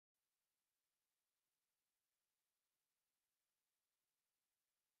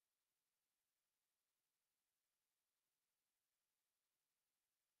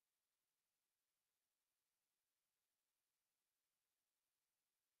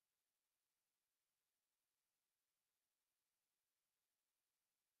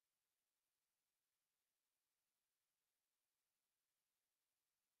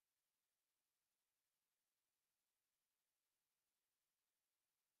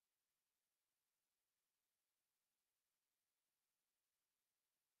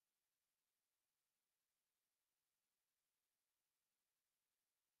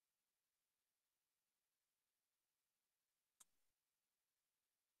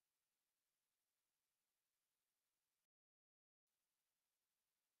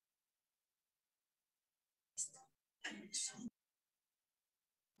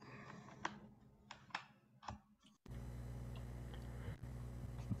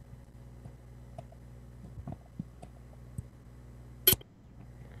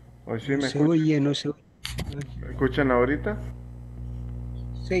¿O sí No me se escuchan? oye, no se oye. ¿Me escuchan ahorita?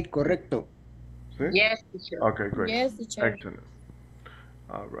 Sí, correcto. ¿Sí? Yes, teacher. Okay, great. Yes, teacher. Excellent.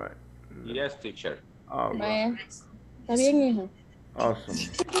 All right. Yes, teacher. All right. Vaya. Está bien, hija. Awesome.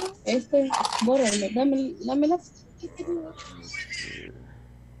 Bórralo, dámela.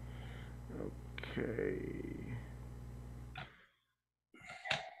 Okay.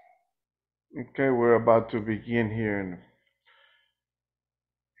 Okay, we're about to begin here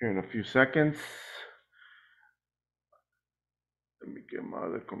in a few seconds. Let me get my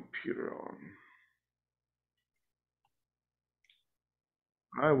other computer on.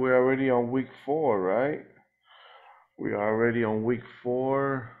 All right, we're already on week 4, right? We are already on week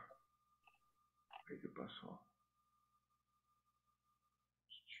 4. ¿Qué pasó?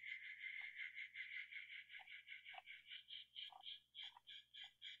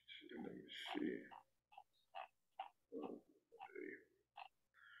 Let me see.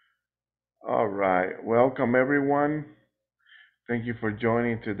 All right, welcome everyone. Thank you for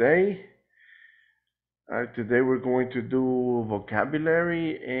joining today. All right, today we're going to do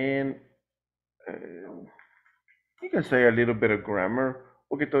vocabulary and you can say a little bit of grammar,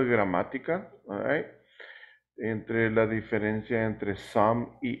 un poquito de gramática, all right? Entre la diferencia entre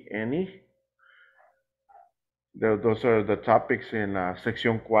some y any. Those are the topics in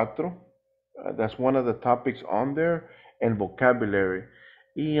sección 4. That's one of the topics on there, and vocabulary.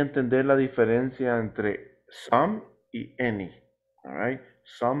 Y entender la diferencia entre some y any. All right?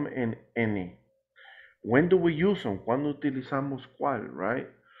 Some and any. When do we use them? ¿Cuándo utilizamos cuál, right?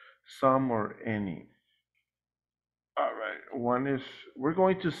 Some or any. All right. One is, we're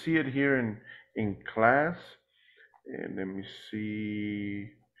going to see it here in class. And let me see.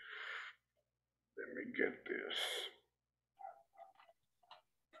 Let me get this.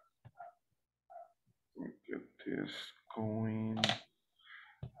 Get this going.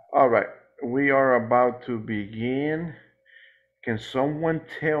 All right, we are about to begin. Can someone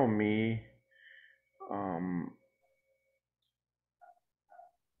tell me,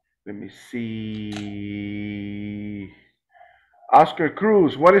 let me see. Oscar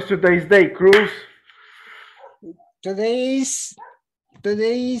Cruz, what is today's date, Cruz? Today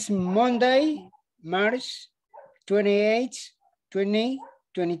is Monday, March 28th,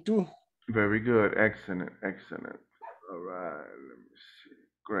 2022. Very good, excellent, excellent. All right, let me see.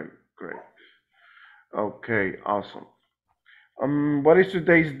 Great, great. Okay, awesome. What is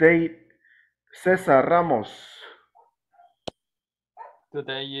today's date? Cesar Ramos.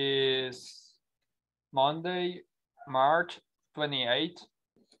 Today is Monday, March 28th,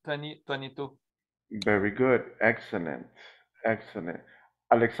 2022. Very good. Excellent. Excellent.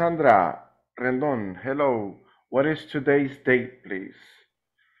 Alexandra Rendon, hello. What is today's date, please?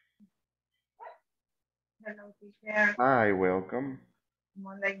 Hello, teacher. Hi, welcome.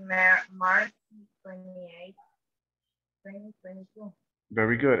 Monday, March 28th, 2022.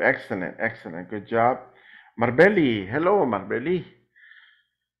 Very good. Excellent. Excellent. Good job. Marbelli, hello, Marbelli.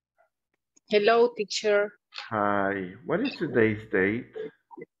 Hello, teacher. Hi. What is today's date?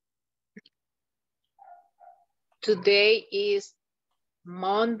 Today is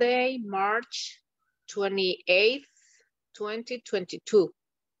Monday, March 28th, 2022.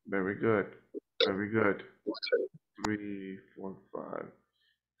 Very good. Very good. 3, 4, 5,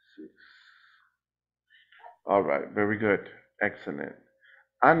 6. All right. Very good. Excellent.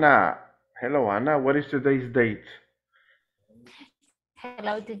 Anna. Hello, Anna. What is today's date?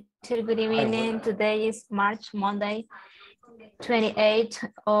 Hello, teacher. Good evening. Today is March, Monday, 28th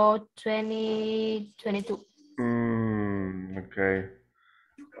of 2022. Okay.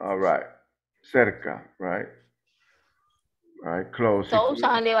 All right. Cerca, right? All right, close.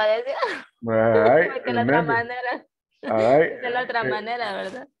 Sousa le iba a decir. All right. De la otra manera. All right. De la otra manera,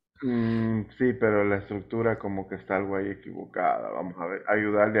 ¿verdad? Sí, pero la estructura como que está algo ahí equivocada. Vamos a ver,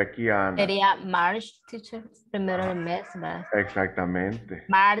 ayudarle aquí a Ana. Sería March, teacher, primero del mes, ¿verdad? Exactamente.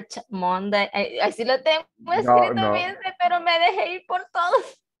 March, Monday, así lo tengo escrito No. bien, pero me dejé ir por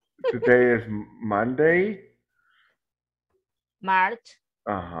todos. Today is Monday. March.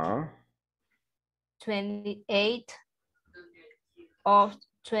 28th of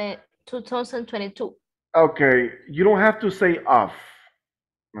 2022. Okay, you don't have to say off.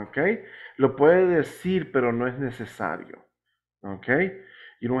 Okay, lo puede decir, pero no es necesario. Okay,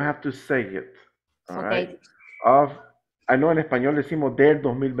 you don't have to say it. All right. Of, I know en español decimos del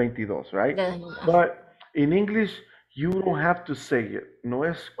 2022, right? But in English, you don't have to say it. No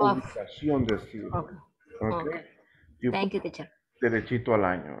es obligación decirlo. Okay. You Thank you, teacher. derechito al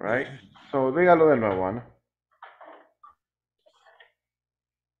año, right? So, dígalo de nuevo, Ana.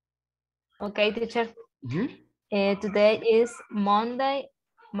 Okay, teacher. Ujú. Today is Monday,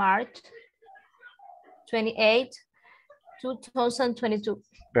 March 28, 2022.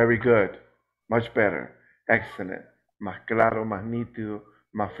 Very good. Much better. Excellent. Más claro, más nítido,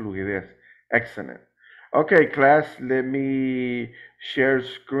 más fluidez. Excellent. Okay, class, let me share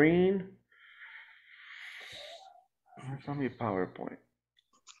screen. Where's on my PowerPoint?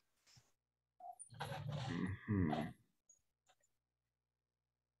 Mhm.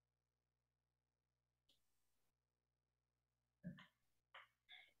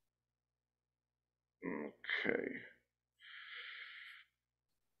 Okay.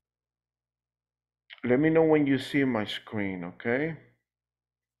 Let me know when you see my screen, okay?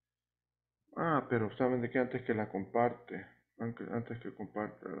 Ah, pero saben de que antes que la comparte, antes que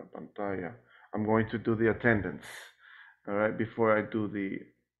comparte la pantalla, I'm going to do the attendance, all right, before I do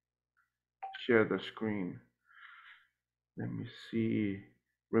the share the screen. Let me see.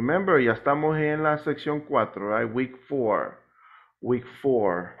 Remember, ya estamos en la sección 4, right? Week 4,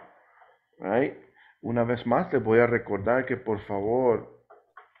 right? Una vez más, les voy a recordar que por favor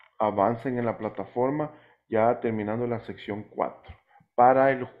avancen en la plataforma ya terminando la sección 4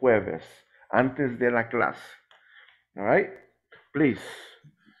 para el jueves, antes de la clase. All right? Please.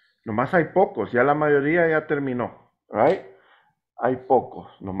 Nomás hay pocos, ya la mayoría ya terminó. All right? Hay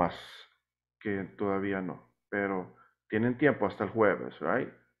pocos nomás que todavía no, pero tienen tiempo hasta el jueves,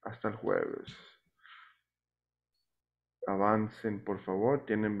 right? Hasta el jueves. Avancen, por favor.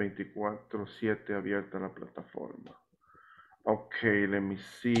 Tienen 24/7 abierta la plataforma. Okay, let me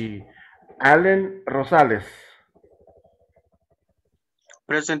see. Allen Rosales.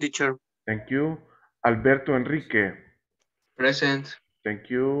 Present, teacher. Thank you. Alberto Enrique. Present. Thank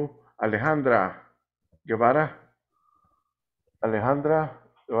you. Alejandra Guevara. Alejandra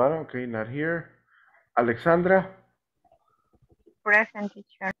Guevara, okay, not here. Alexandra. Present,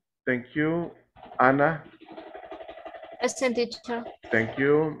 teacher. Thank you. Ana. Present, teacher. Thank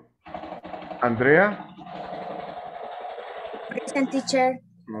you. Andrea. Present, teacher.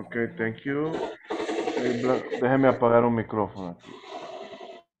 Okay, thank you. Déjeme apagar un micrófono aquí.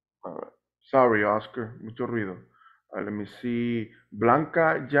 All right. Sorry, Oscar. Mucho ruido. Let me see.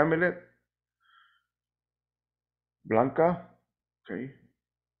 Blanca Yamelet. Blanca. Okay.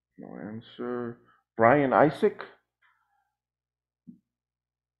 No answer. Brian Isaac.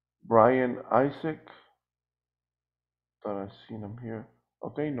 Brian Isaac. Thought I seen him here.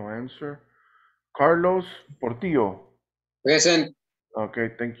 Okay, no answer. Carlos Portillo. Present.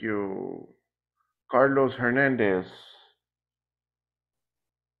 Okay, thank you. Carlos Hernandez.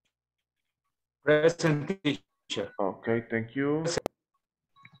 Present, teacher. Okay, thank you.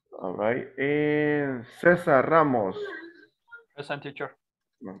 All right. And Cesar Ramos. Present, teacher.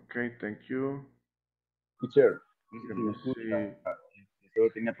 Okay, thank you. Teacher, Let me see. yo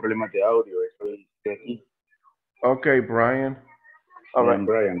tenía problemas de audio, estoy aquí. Okay, Brian. All right.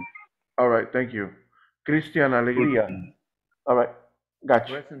 Brian. All right, thank you. Cristian Alegría. All right,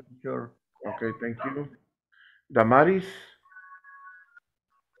 gotcha. Present, teacher. Okay, thank you. Damaris.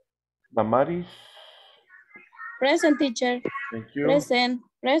 Damaris. Present, teacher. Thank you.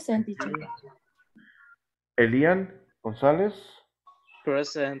 Present, teacher. Elian González.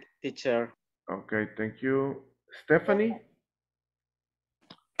 Present, teacher. Okay, thank you. Stephanie.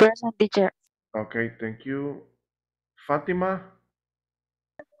 Present, teacher. Okay, thank you. Fatima.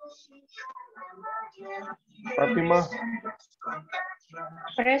 Fatima.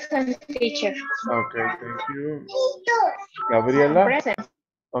 Present, teacher. Okay, thank you. Gabriela. Present.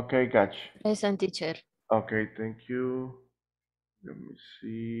 Okay, gotcha. Present, teacher. Okay, thank you. Let me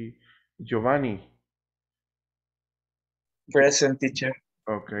see. Giovanni. Present, teacher.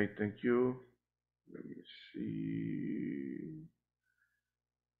 Okay, thank you. Let me see.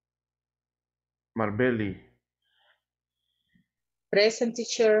 Marbelli. Present,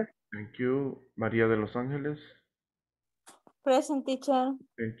 teacher. Thank you. María de Los Ángeles. Present, teacher.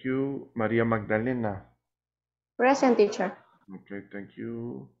 Thank you. María Magdalena. Present, teacher. Okay, thank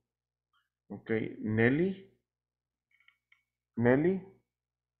you. Okay, Nelly. Nelly.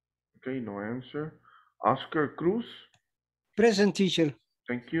 Okay, no answer. Oscar Cruz. Present, teacher.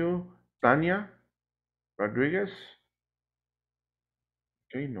 Thank you. Tania Rodriguez.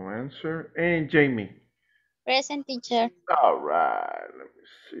 Okay, no answer. And Jamie. Present, teacher. All right, let me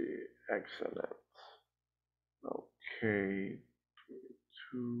see. Excellent. Okay,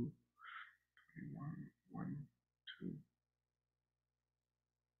 22, 21, 1, 2,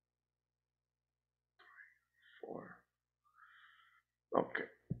 4. Okay,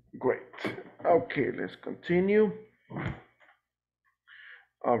 great. Okay, let's continue.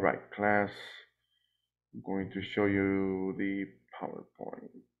 All right, class. I'm going to show you the PowerPoint.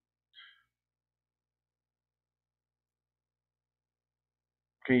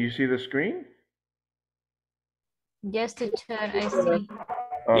 Can you see the screen? Yes, teacher, I see.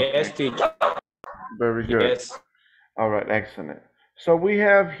 Okay. Yes, teacher. Very good. Yes. All right, excellent. So we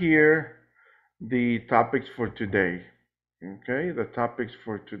have here the topics for today. Okay, the topics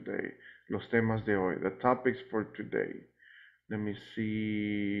for today. Los temas de hoy. The topics for today. Let me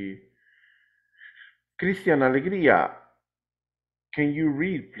see. Cristian Alegría, can you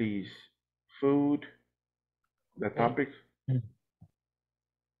read, please? Food, the Okay. topics.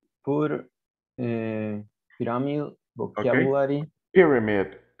 Food, pyramid, Okay. vocabulary,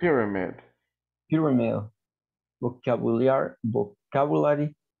 Pyramid. pyramid, vocabulary,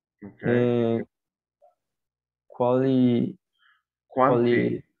 Okay. quality,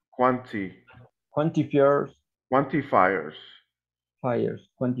 quantifiers,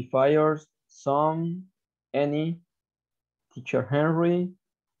 quantifiers, some, any, teacher Henry,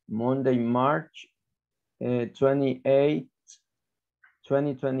 Monday, March 28,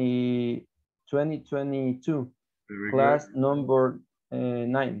 2022, Very class good. number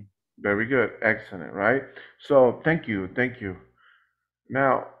 9. Very good. Excellent, right? So thank you.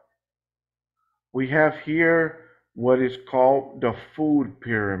 Now, we have here what is called the food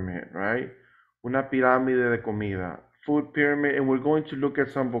pyramid, right? Una pirámide de comida. Food pyramid, and we're going to look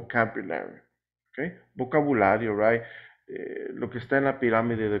at some vocabulary. Okay? Vocabulario, right? Lo que está en la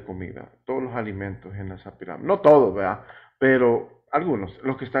pirámide de comida. Todos los alimentos en esa pirámide. No todos, ¿verdad? Pero algunos,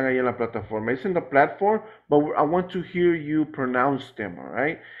 los que están ahí en la plataforma. It's in the platform, but I want to hear you pronounce them, all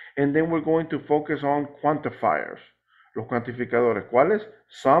right? And then we're going to focus on quantifiers. Los cuantificadores. ¿Cuáles?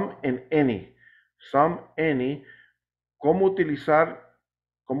 Some and any. Some, any. Cómo utilizarlos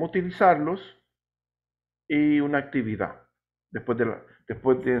y una actividad. Después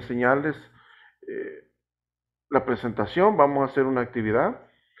de enseñarles la presentación, vamos a hacer una actividad.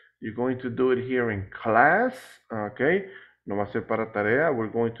 You're going to do it here in class, okay? No va a ser para tarea.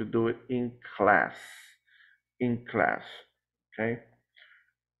 We're going to do it in class. In class, okay?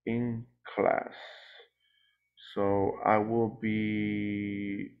 In class. So I will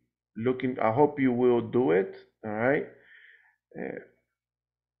be looking, I hope you will do it, all right?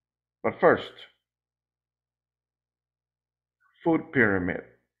 But first, food pyramid.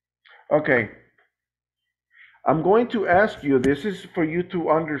 Okay. I'm going to ask you, this is for you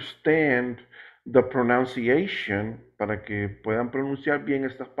to understand the pronunciation, para que puedan pronunciar bien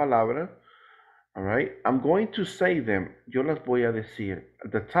estas palabras. All right. I'm going to say them. Yo las voy a decir.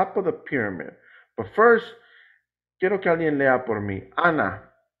 At the top of the pyramid. But first, quiero que alguien lea por mí. Ana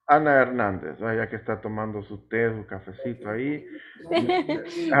Hernández, ya que está tomando su té, su cafecito ahí.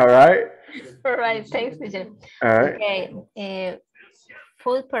 All right. All right, thanks, teacher. All right. Okay,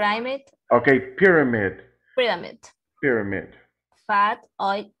 food pyramid. Okay, pyramid. Fat,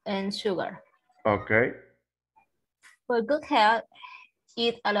 oil, and sugar. Okay. For good health,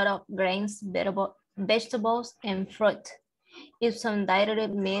 eat a lot of grains, vegetables, and fruit. Eat some dairy,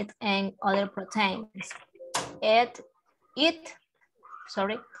 meat, and other proteins. Eat,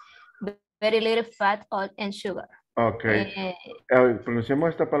 very little fat, oil, and sugar. Okay. ¿Pronunciamos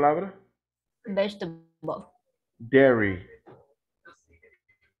esta palabra? Vegetable. Dairy.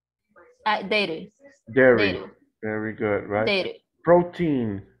 Dairy. Very good, right? Dairy.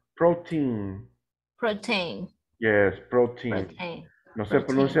 Protein. Yes, protein. No se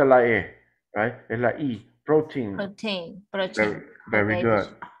pronuncia la E, right? Es la I. Protein. Very good.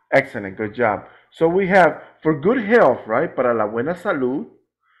 Excellent, good job. So we have, for good health, right? Para la buena salud,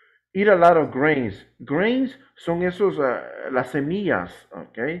 eat a lot of grains. Grains son esos, las semillas,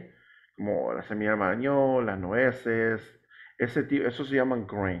 okay? Como la semilla de marañón, las nueces, eso se llaman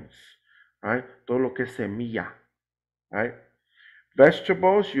grains, right? Todo lo que es semilla, right?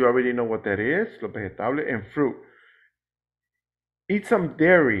 Vegetables, you already know what that is, los vegetales, and fruit. Eat some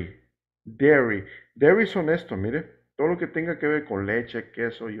dairy. Dairy son esto, mire. Todo lo que tenga que ver con leche,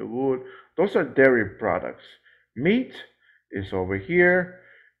 queso, yogur. Those are dairy products. Meat is over here.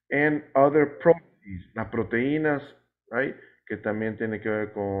 And other proteins. Las proteínas, right? Que también tiene que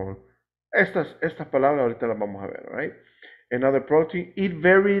ver con estas palabras, ahorita las vamos a ver, right? And other protein. Eat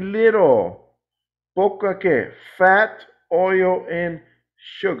very little. Poca que? Fat, oil, and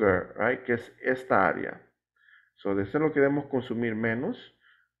sugar, right? Que es esta área. So, de eso lo que debemos consumir menos.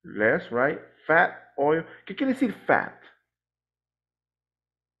 Less, right? Fat, oil. ¿Qué quiere decir fat?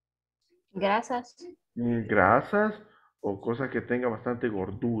 Grasas. Grasas o cosas que tengan bastante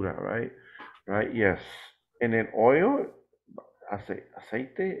gordura, right? Right, yes. And then oil,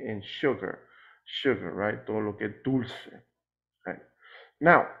 aceite, and sugar. sugar, right? Todo lo que es dulce. Right?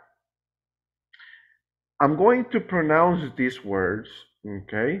 Now, I'm going to pronounce these words,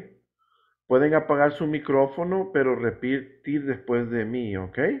 okay? Pueden apagar su micrófono, pero repetir después de mí,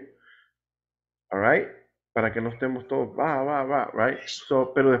 okay? All right? Para que no estemos todos, va, right?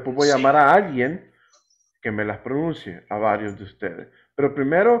 So, pero después voy a llamar a alguien que me las pronuncie, a varios de ustedes. Pero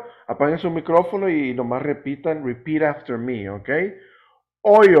primero, apaguen su micrófono y nomás repitan, repeat after me, okay?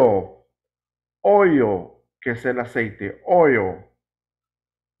 Oil, que es el aceite, oil.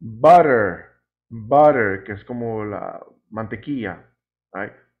 Butter, que es como la mantequilla,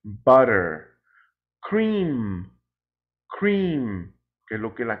 right? Butter. Cream, que es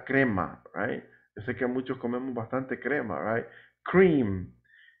lo que es la crema, right? Yo sé que muchos comemos bastante crema, right? Cream.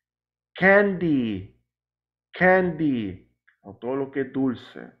 Candy, o todo lo que es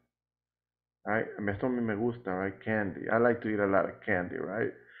dulce, right? Esto a mí me gusta, right? Candy. I like to eat a lot of candy,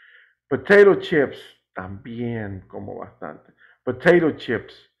 right? Potato chips, también como bastante. Potato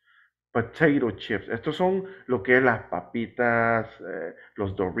chips. Estos son lo que es las papitas,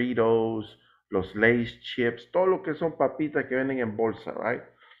 los Doritos, los Lay's chips, todo lo que son papitas que venden en bolsa, right?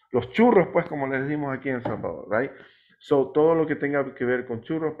 Los churros, pues, como les decimos aquí en El Salvador, right? So, todo lo que tenga que ver con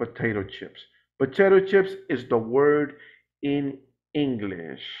churros, potato chips. Potato chips is the word in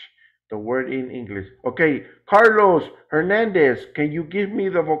English. The word in English. Okay, Carlos Hernandez, can you give me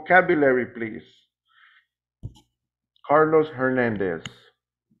the vocabulary, please? Carlos Hernandez.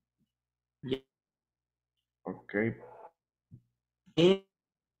 Okay.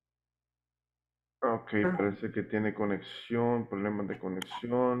 Okay, parece que tiene conexión, problemas de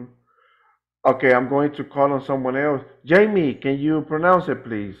conexión. Okay, I'm going to call on someone else. Jamie, can you pronounce it,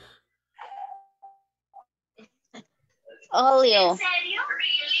 please? Oil.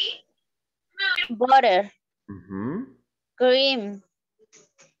 Butter. Cream.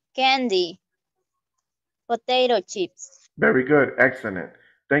 Candy. Potato chips. Very good, excellent.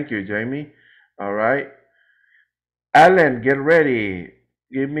 Thank you, Jamie. All right. Alan, get ready.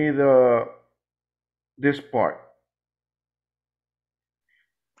 Give me this part.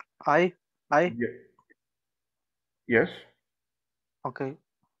 I. Yes. Okay.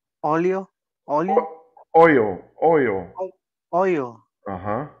 Oil. Oil.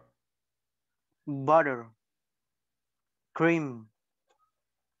 Uh-huh. Butter. Cream.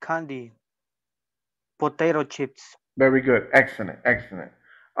 Candy. Potato chips. Very good. Excellent.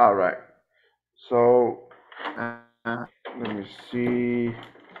 All right. So, let me see.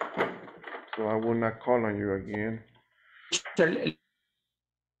 So I will not call on you again. Let me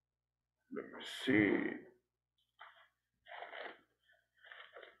see.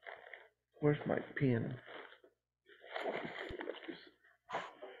 Where's my pen?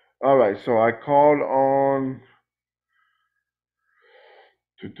 All right. So I called on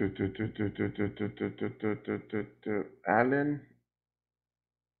Alan.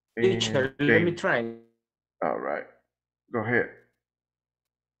 Teacher, let me try. All right. Go ahead.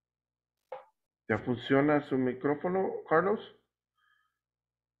 ¿Ya funciona su micrófono, Carlos?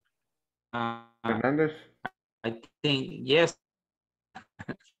 Hernández. I think yes.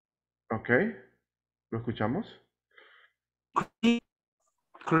 Okay. ¿Lo escuchamos?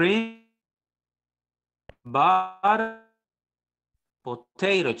 Cream, butter,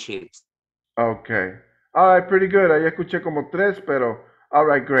 potato chips. Okay. All right, pretty good. Ahí escuché como 3, pero all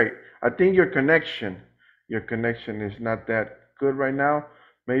right, great. I think your connection is not that good right now.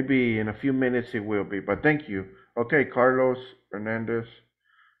 Maybe in a few minutes it will be, but thank you. Okay, Carlos Hernandez.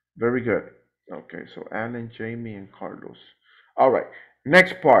 Very good. Okay, so Alan, Jamie, and Carlos. All right,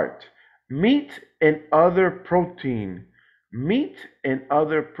 next part. Meat and other protein. Meat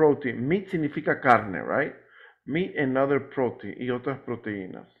significa carne, right? Meat and other protein y otras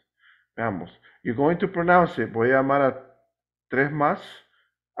proteínas. Veamos. You're going to pronounce it. Voy a llamar a 3 más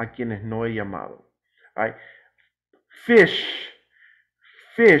a quienes no he llamado. All right. Fish.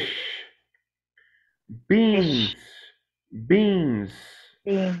 Beans.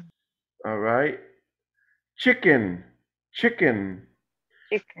 All right. Chicken.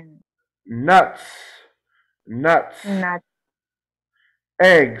 Nuts.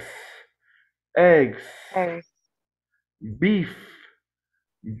 Eggs. Beef.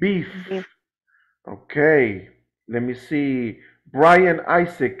 Okay. Let me see. Brian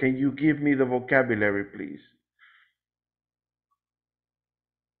Isaac, can you give me the vocabulary, please?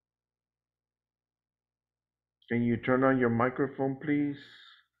 Can you turn on your microphone, please?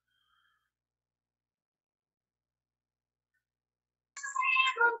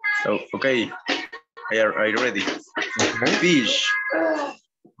 Oh, okay. Are you ready? Okay. Fish,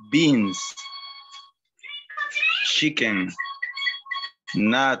 beans, chicken,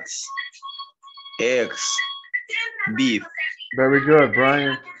 nuts, eggs, beef. Very good,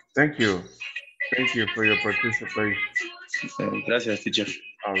 Brian. Thank you. Thank you for your participation. Gracias, teacher.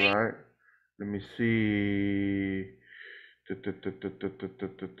 All right. Let me see.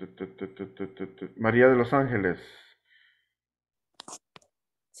 María de Los Ángeles.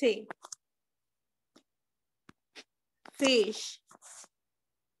 Sí. Fish,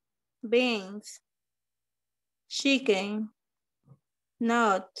 beans, chicken,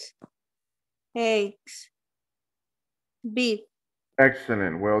 nuts, eggs, beef.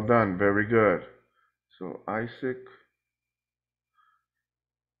 Excellent. Well done. Very good. So Isaac.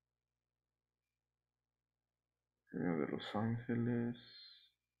 María de Los Ángeles.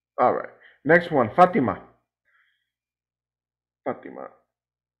 All right. Next one. Fatima. Fatima.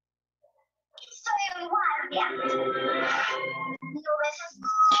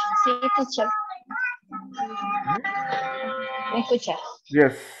 Sí, teacher. ¿Me escucha?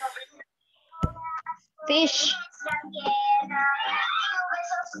 Yes. Fish.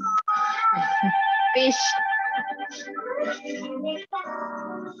 Fish.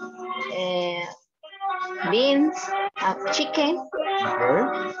 Beans. Chicken.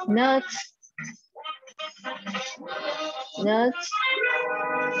 Okay. Nuts.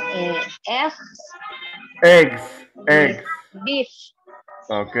 Eggs. Eggs. Eggs. Beef.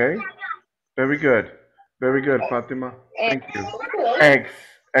 Okay. Very good. Very good, Fatima. Thank you. Eggs.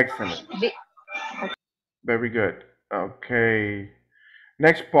 Excellent. Very good. Okay.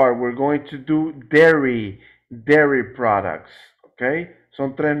 Next part, we're going to do dairy products. Okay.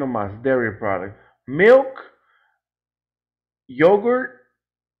 Son tres nomás, dairy products. Milk, yogurt,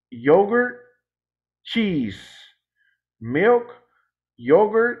 cheese. Milk,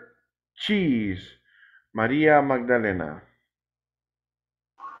 yogurt, cheese. María Magdalena.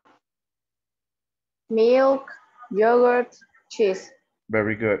 Milk, yogurt, cheese.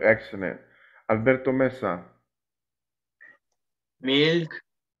 Very good. Excellent. Alberto Mesa. Milk,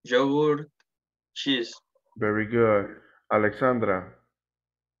 yogurt, cheese. Very good. Alexandra.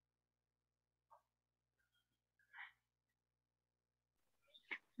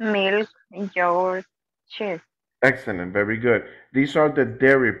 Milk, yogurt, cheese. Excellent. Very good. These are the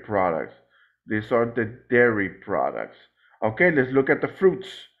dairy products. These are the dairy products. Okay, let's look at the fruits.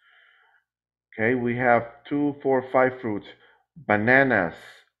 Okay, we have 2, 4, 5 fruits. Bananas,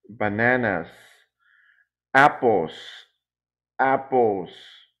 apples,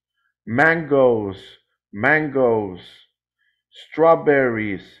 mangoes,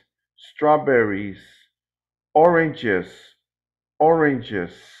 strawberries, oranges.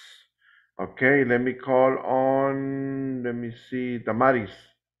 Okay, let me call on, let me see, Damaris.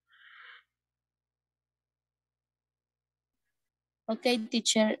 Okay,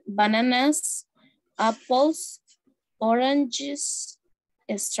 teacher. Bananas, apples, oranges,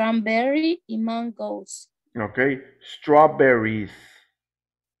 strawberry, y mangoes. Okay, strawberries.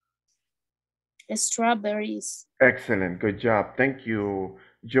 Excellent, good job. Thank you.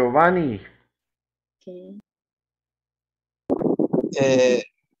 Giovanni. Okay.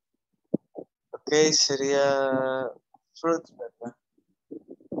 Ok, sería fruit, ¿verdad?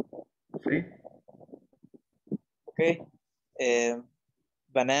 ¿Sí? Ok.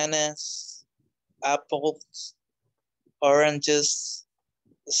 Bananas, apples, oranges,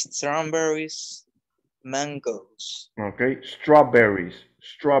 strawberries, mangoes. Okay, strawberries.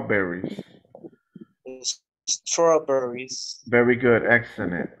 Strawberries. Very good,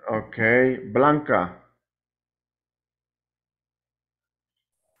 excellent. Okay, Blanca.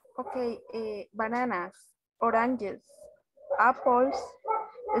 Okay, bananas, oranges, apples,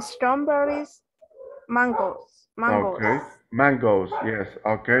 strawberries, mangoes. Okay, mangoes, yes,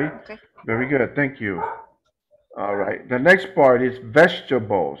 okay. Very good, thank you. All right, the next part is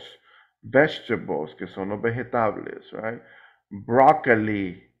vegetables, que son los vegetables, right?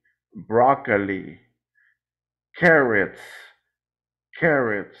 Broccoli, carrots,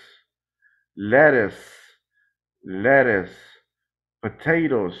 lettuce,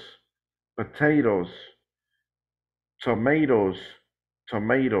 potatoes, tomatoes.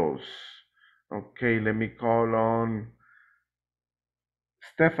 Okay, let me call on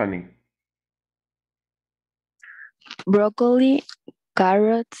Stephanie. Broccoli,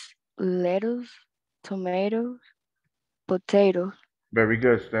 carrots, lettuce, tomatoes, potatoes. Very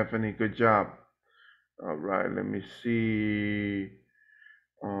good, Stephanie. Good job. All right, let me see.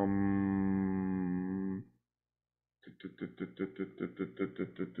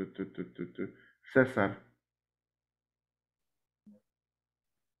 Cesar.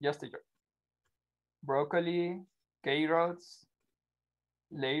 Yes, teacher. Broccoli, carrots,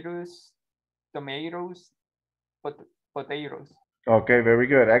 lettuce, tomatoes, potatoes. Okay, very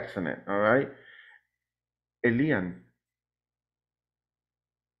good. Excellent. All right. Elian.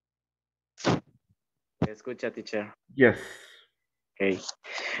 Escucha, teacher. Yes. Okay.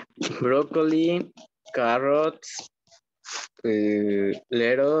 Broccoli, carrots,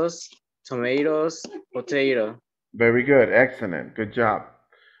 lettuce, tomatoes, potato. Very good. Excellent. Good job.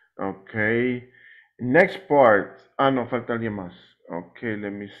 Okay. Next part. Ah, no, falta alguien más. Okay,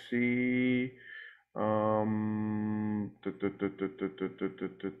 let me see. tu, tu, tu, tu, tu, tu, tu, tu,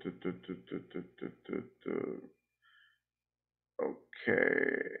 tu, tu, tu, tu, tu, tu, tu, tu, tu.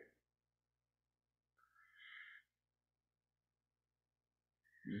 Okay.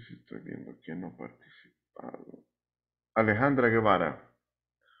 Yo sí estoy viendo quién no ha participado. Alejandra Guevara.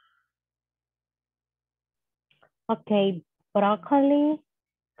 Okay, broccoli,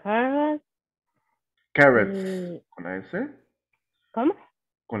 carrots. Carrots. ¿Con la S? ¿Cómo?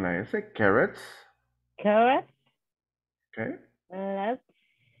 ¿Con la S? Carrots. Carrots. Okay. Lettuce.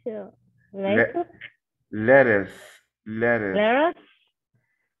 Lettuce. Lettuce.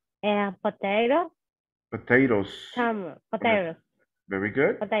 And potato. Potatoes. Potatoes. Very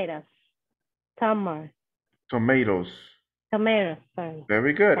good. Potatoes. Tomatoes. Sorry.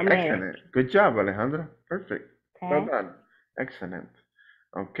 Very good. Tomatoes. Excellent. Good job, Alejandra. Perfect. Okay. Well done. Excellent.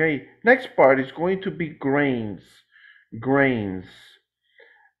 Okay. Next part is going to be grains. Grains.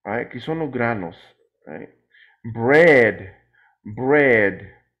 Right? Aquí son los granos. Right? Bread.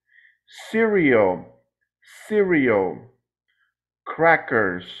 Cereal.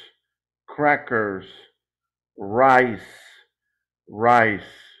 Crackers. Rice.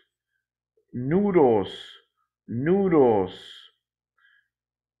 Noodles.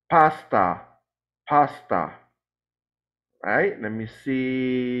 Pasta. Right? Let me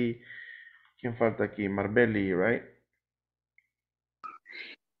see. ¿Quién falta aquí? Marbelli, right?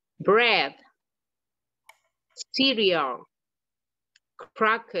 Bread, cereal,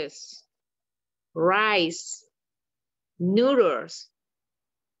 crackers, rice, noodles,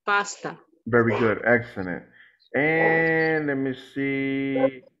 pasta. Very good. Excellent. And let me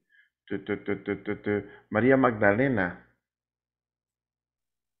see. María Magdalena.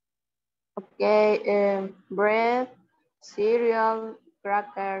 Okay, bread, cereal,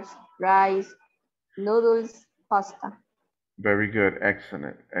 crackers, rice, noodles, pasta. Very good.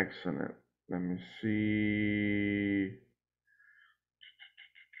 Excellent. Let me see.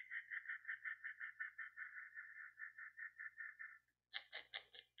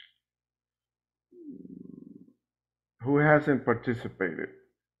 Who hasn't participated?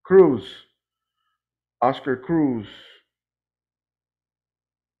 Cruz. Oscar Cruz.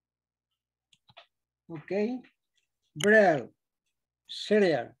 Okay. Bread,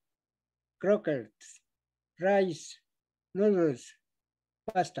 cereal, crackers, rice, noodles,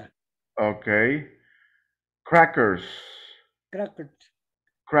 pasta. Okay. Crackers.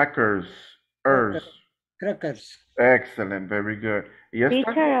 Crackers. Excellent. Very good. ¿Y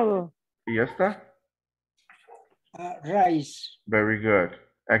esta? Rice. Very good.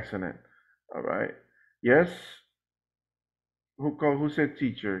 Excellent. All right. Yes. Who said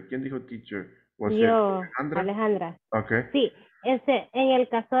teacher? ¿Quién dijo teacher? Was it Yo, Alejandra? Alejandra. Okay. Sí, en el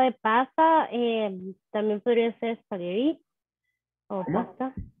caso de pasta, también podría ser spaghetti o ¿Cómo?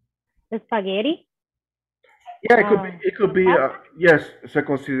 pasta. Spaghetti. Yeah, it could be, yes, se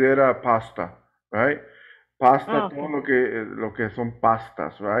considera pasta, right? Pasta, Okay. todo lo que son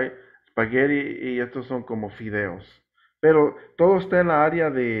pastas, right? Spaghetti y estos son como fideos. Pero todo está en la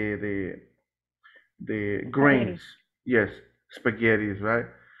área de grains. Yes, spaghettis, right?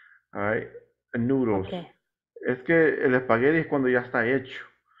 All right. And noodles. Okay. Es que el espagueti es cuando ya está hecho.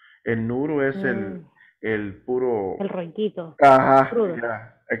 El noodle es el puro. El rollito. Ajá, Crudo.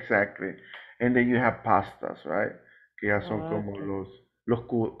 yeah, exactly. And then you have pastas, right? Que ya son como los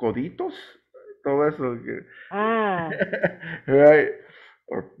coditos, todo eso. Right?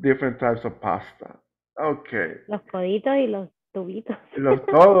 Or different types of pasta. Okay. Los coditos y los tubitos.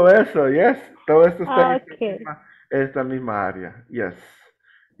 Todo eso, yes. Todo esto está Okay. en esta misma área. Yes.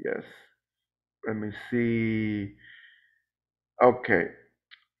 Let me see. Okay.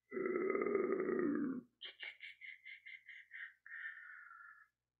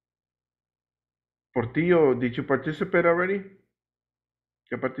 Portillo, did you participate already?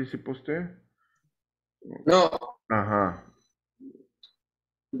 ¿Ya participó usted? No. Ajá.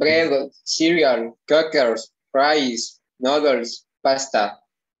 Bread, cereal, crackers, rice, noodles, pasta.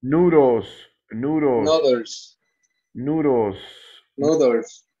 Noodles.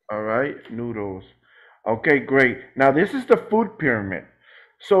 All right, noodles. Okay, great. Now this is the food pyramid.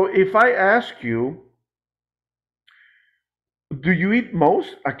 So if I ask you, do you eat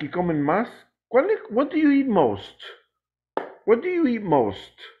most? Aquí comen más. What do you eat most? What do you eat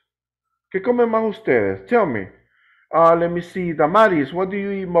most? ¿Qué comen más ustedes? Tell me. Let me see. Damaris, what do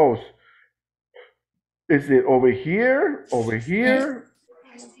you eat most? Is it over here? Over here?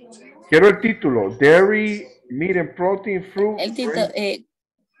 Quiero el título. Dairy, meat and protein, fruit. El título,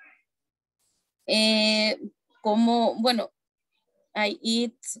 como, bueno, I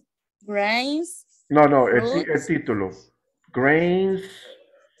eat grains. No, el título. Grains,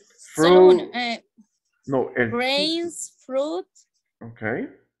 Solo fruit. uno. No, el Grains, fruit Okay.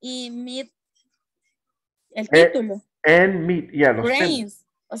 y meat. El título. And meat, yeah, los Grains.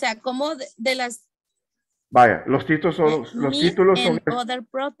 O sea, como de las Vaya, los títulos son meat and other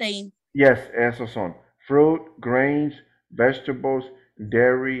protein. Yes, esos son. Fruit, grains, vegetables,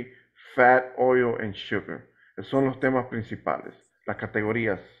 dairy, fat, oil, and sugar. Esos son los temas principales, las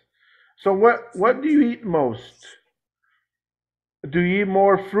categorías. So what do you eat most? Do you eat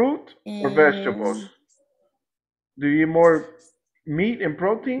more fruit or vegetables? Do you eat more meat and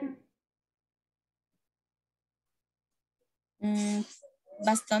protein?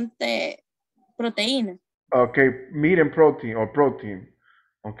 Bastante proteína. Okay, meat and protein or protein.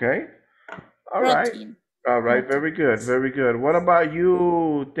 Okay. All Protein. right. All right. Very good. Very good. What about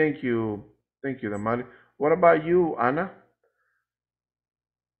you? Thank you. Thank you, Damari. What about you, Ana?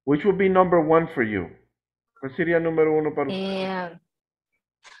 Which would be number one for you? ¿Cuál sería número uno para usted?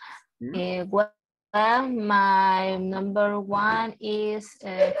 Well, my number one is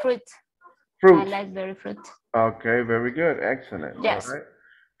fruit. Fruit. I like very fruit. Okay, very good. Excellent. Yes. All right.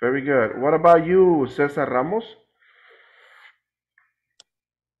 Very good. What about you, Cesar Ramos?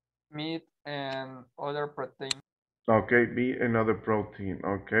 Meat and other protein. Okay, meat and other protein.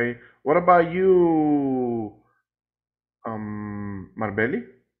 Okay. What about you, Marbelli?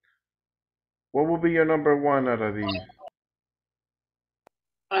 What would be your number one out of these?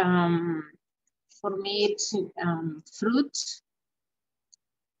 For me, it's fruit,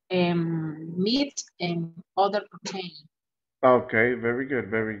 meat, and other protein. Okay, very good,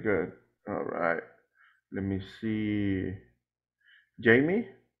 very good. All right. Let me see. Jamie?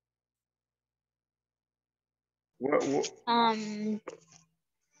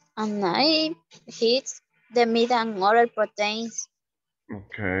 I eat the meat and other proteins.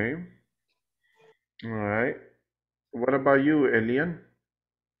 Okay. All right. What about you, Elian?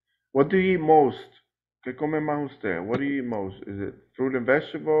 What do you eat most? ¿Qué come más usted? What do you eat most? Is it fruit and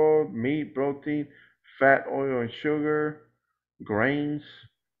vegetable, meat, protein, fat, oil, and sugar, grains?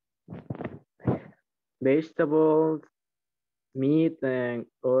 Vegetables, meat, and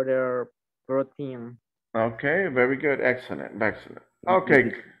other protein. Okay, very good. Excellent, excellent.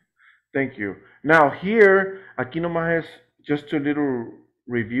 Okay, thank you. Now here, aquí nomás es just a little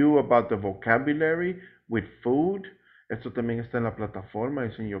review about the vocabulary with food. Esto también está en la plataforma,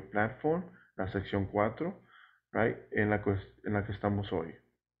 es en your platform, la sección 4, right? En la que estamos hoy,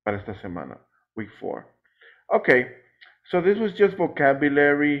 para esta semana, week 4. Okay, so this was just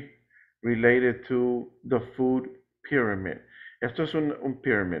vocabulary related to the food pyramid. Esto es un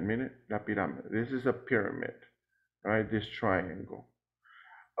pyramid, mire, la pirámide. This is a pyramid, right? This triangle.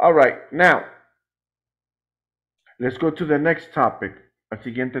 All right, now, let's go to the next topic, el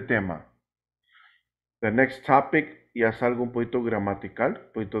siguiente tema. The next topic, ya es algo un poquito gramatical,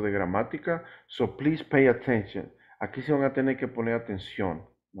 un poquito de gramática, so please pay attention. Aquí se van a tener que poner atención,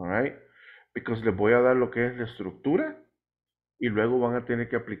 all right? Because les voy a dar lo que es la estructura y luego van a tener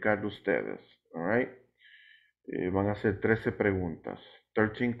que aplicarlo ustedes, all right? Van a hacer 13 preguntas,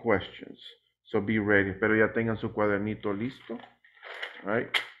 13 questions. So be ready. Espero ya tengan su cuadernito listo. Right?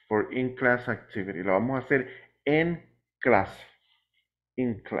 For in-class activity. Lo vamos a hacer en clase.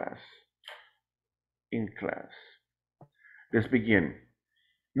 In class. In class. Let's begin.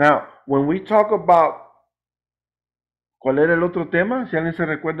 Now, when we talk about... ¿Cuál era el otro tema? Si alguien se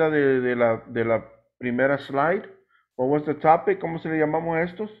recuerda de la primera slide. What was the topic? ¿Cómo se le llamamos a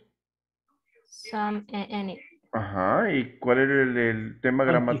estos? Some and any. Ajá, ¿y cuál era el tema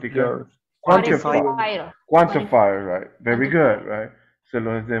gramatical? Quantifier. Quantifier, right? Very good, right? Se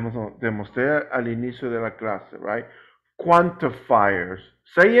los demostré al inicio de la clase, right? Quantifiers.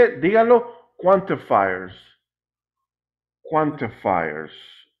 Say it, díganlo, quantifiers. Quantifiers.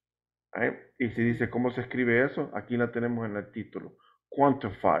 Right? Y si dice cómo se escribe eso, aquí la tenemos en el título.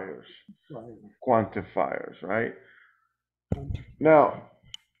 Quantifiers. Quantifiers, right? Now,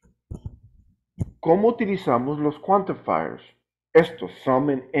 ¿cómo utilizamos los quantifiers? Estos,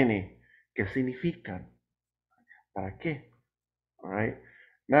 some and any, ¿qué significan? ¿Para qué? All right.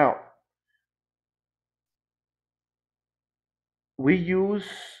 Now, we use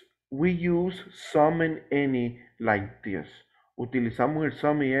some and any like this. Utilizamos el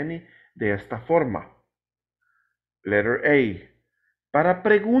some y any de esta forma. Letter A. Para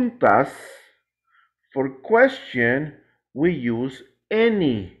preguntas, for question, we use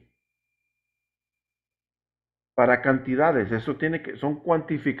any. Para cantidades, eso tiene que, son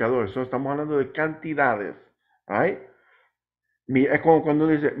cuantificadores, eso estamos hablando de cantidades, right? Es como cuando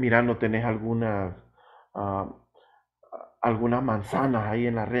dice, mira, no tenés algunas manzanas ahí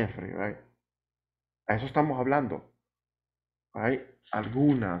en la refri, right? A eso estamos hablando, right?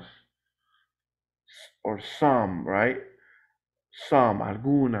 Algunas, or some, right? Some,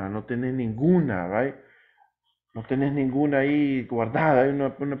 alguna, no tenés ninguna, right? No tenés ninguna ahí guardada, hay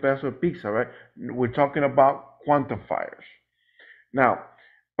un pedazo de pizza, right? We're talking about quantifiers. Now,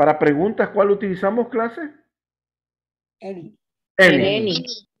 para preguntas, ¿cuál utilizamos, clase? Any. Any.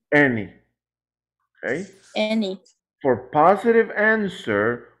 Any. Okay. Any. For positive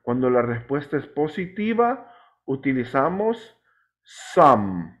answer, cuando la respuesta es positiva, utilizamos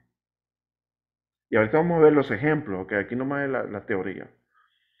some. Y ahorita vamos a ver los ejemplos, que aquí nomás es la teoría.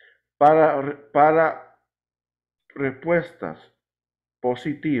 Para respuestas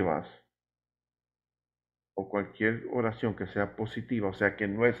positivas o cualquier oración que sea positiva, o sea que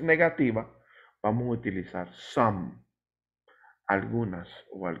no es negativa, vamos a utilizar some, algunas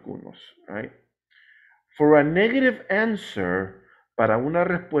o algunos, right? For a negative answer, para una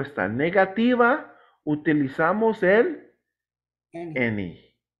respuesta negativa, utilizamos el any.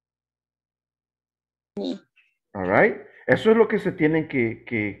 All right? Eso es lo que se tienen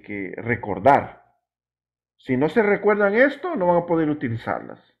que recordar. Si no se recuerdan esto, no van a poder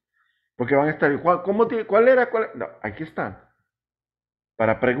utilizarlas. Porque van a estar, ¿cuál era? No, aquí están.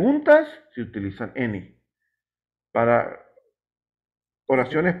 Para preguntas, se utilizan any. Para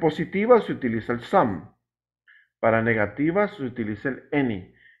oraciones positivas, se utiliza el some. Para negativas, se utiliza el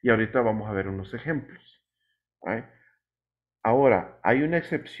any. Y ahorita vamos a ver unos ejemplos. Right? Ahora, ¿hay una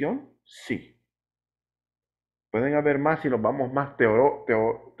excepción? Sí. Pueden haber más si nos vamos más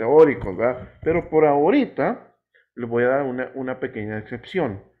teóricos, ¿verdad? Pero por ahorita les voy a dar una pequeña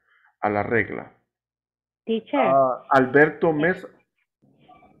excepción a la regla. Teacher. Alberto Mesa.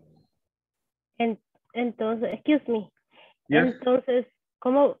 Entonces, excuse me. Yes. Entonces,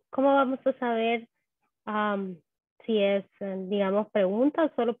 ¿cómo vamos a saber si es, digamos,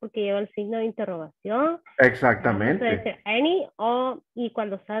 pregunta solo porque lleva el signo de interrogación? Exactamente. Vamos a decir any y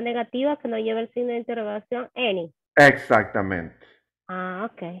cuando sea negativa que no lleva el signo de interrogación, any. Exactamente.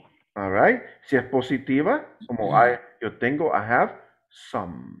 Ok. All right. Si es positiva, como yo tengo, I have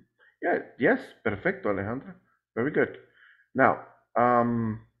some. Yeah, yes, perfecto, Alejandra. Very good. Now,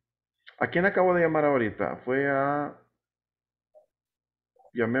 ¿a quién acabo de llamar ahorita?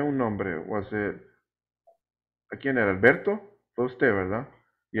 Llamé a un nombre. ¿A quién era? ¿Alberto? Fue usted, ¿verdad?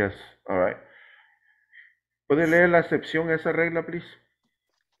 Yes, all right. ¿Puede leer la excepción a esa regla, please?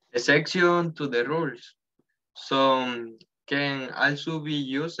 Exception to the rules. Some can also be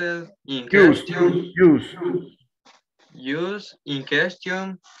used in question. Use in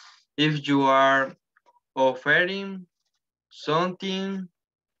question if you are offering something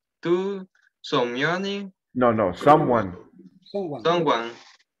to someone. No, someone. Someone.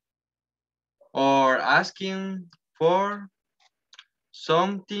 Or asking for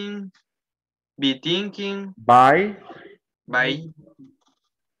something, be thinking. By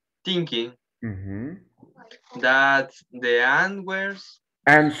thinking. That the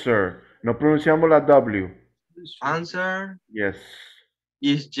answer. No pronunciamos la W. Answer. Yes.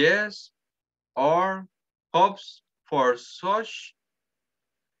 Is yes or hopes for such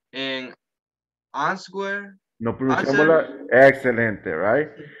an answer. No pronunciamos la. Excelente, right?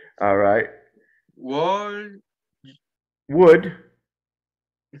 All right. Would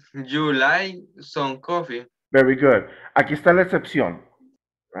you like some coffee? Very good. Aquí está la excepción,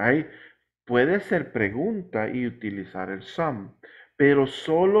 right? Puede ser pregunta y utilizar el some, pero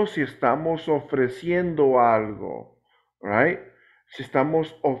solo si estamos ofreciendo algo, right? Si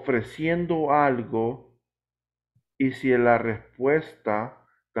estamos ofreciendo algo y si la respuesta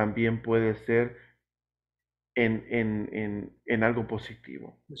también puede ser en algo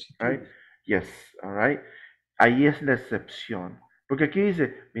positivo, right? Yes, all right. Ahí es la excepción. Porque aquí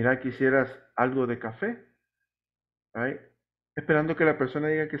dice, mira, quisieras algo de café, right? Esperando que la persona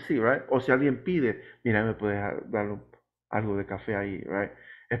diga que sí, right? O si alguien pide, mira, me puedes dar algo de café ahí, right?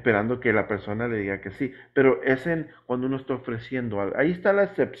 Esperando que la persona le diga que sí. Pero es cuando uno está ofreciendo algo. Ahí está la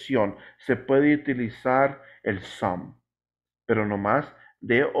excepción. Se puede utilizar el some, pero nomás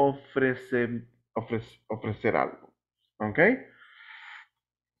de ofrecer algo. ¿Ok?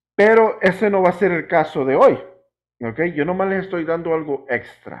 Pero ese no va a ser el caso de hoy. ¿Ok? Yo nomás les estoy dando algo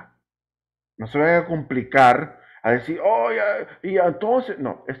extra. No se vayan a complicar a decir, oh, y entonces,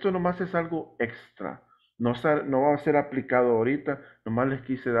 no, esto nomás es algo extra. No va a ser aplicado ahorita, nomás les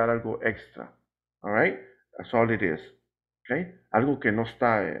quise dar algo extra. All right? That's all it is. Okay? Algo que no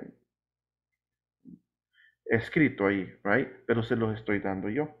está escrito ahí, right? Pero se los estoy dando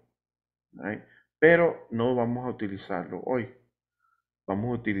yo. Right? Pero no vamos a utilizarlo hoy. Vamos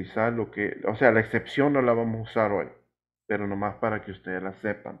a utilizar lo que, o sea, la excepción no la vamos a usar hoy, pero nomás para que ustedes la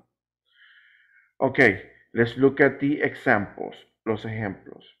sepan. Okay, let's look at the examples, los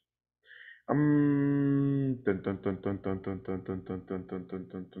ejemplos.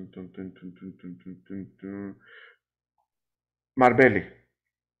 Marbeli,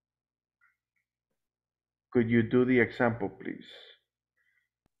 could you do the example, please?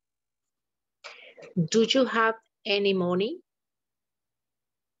 Do you have any money?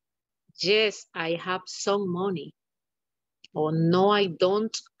 Yes, I have some money. Or no, I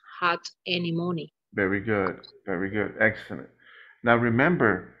don't have any money. Very good, excellent. Now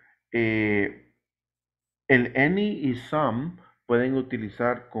remember, el any y some pueden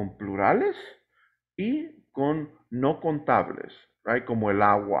utilizar con plurales y con no contables, right? Como el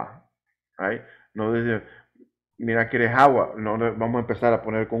agua, right? No desde, mira, ¿quieres agua? No, vamos a empezar a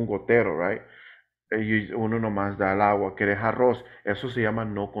poner con gotero, right? Uno nomás da el agua. ¿Quieres arroz? Eso se llama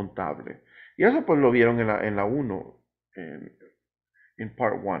no contable. Y eso pues lo vieron en la 1, en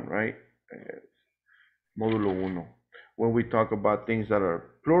part 1, right? Módulo 1. When we talk about things that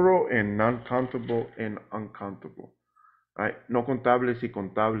are plural and non-countable and uncountable. Right? No contables y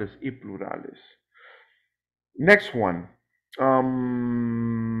contables y plurales. Next one.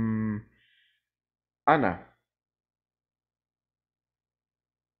 Ana.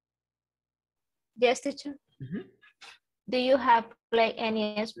 Yes, teacher. Do you have play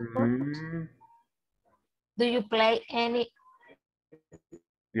any sport? Do you play any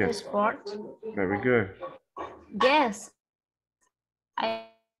sport? Very good. Yes, I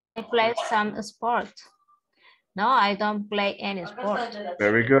play some sport. No, I don't play any sport.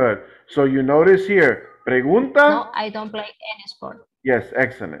 Very good. So you notice here, pregunta. No, I don't play any sport. Yes,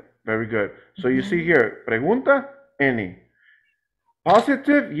 excellent. Very good. So you see here, pregunta, any.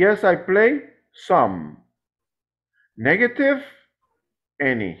 Positive, yes, I play some. Negative,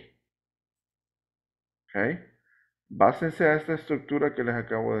 any. Okay. Básense a esta estructura que les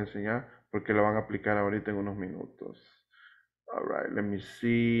acabo de enseñar porque la van a aplicar ahorita en unos minutos. All right, let me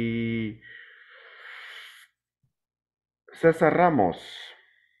see. César Ramos.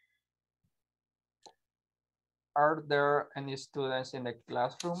 Are there any students in the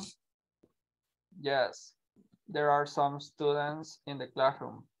classroom? Yes, there are some students in the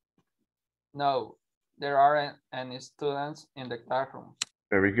classroom. No, there aren't any students in the classroom.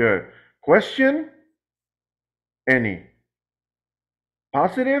 Very good. Question, any.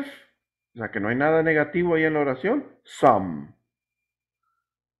 Positive, o sea que no hay nada negativo ahí en la oración, some.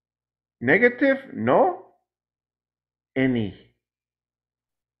 Negative, no, any.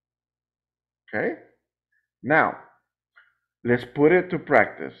 Okay? Now, let's put it to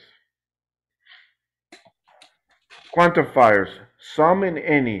practice. Quantifiers, some and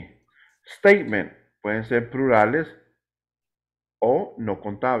any. Statement, pueden ser plurales o no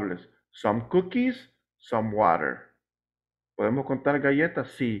contables. Some cookies, some water. ¿Podemos contar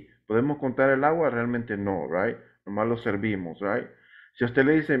galletas? Sí. ¿Podemos contar el agua? Realmente no, right? Nomás lo servimos, right? Si a usted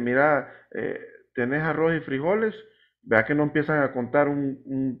le dice, mira, ¿tenés arroz y frijoles? Vea que no empiezan a contar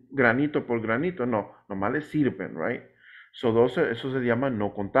un granito por granito. No, nomás le sirven, right? So, eso se llama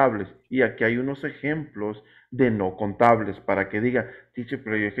no contables. Y aquí hay unos ejemplos de no contables para que diga, teacher,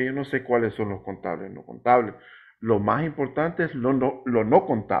 pero es que yo no sé cuáles son los contables, no contables. Lo más importante es lo no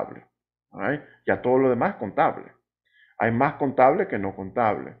contable. Right? Ya todo lo demás es contable. Hay más contable que no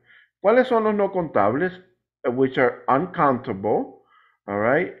contable. ¿Cuáles son los no contables? Which are uncountable. All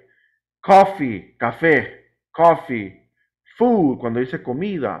right. Coffee, café, coffee. Food, cuando dice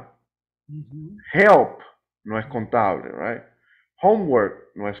comida. Help, no es contable, right?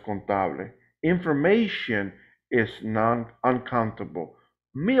 Homework, no es contable. Information is uncountable.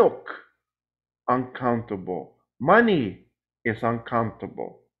 Milk, uncountable. Money is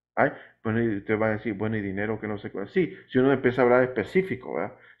uncountable. Right? Bueno, usted va a decir, bueno, y dinero que no sé cuál. Sí, si uno empieza a hablar específico,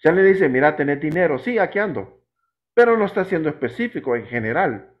 ¿verdad? Ya le dice, mira, tenés dinero. Sí, aquí ando. Pero no está siendo específico en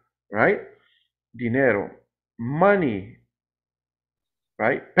general, right? Dinero. Money.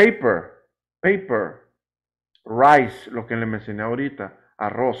 Right? Paper. Rice, lo que le mencioné ahorita.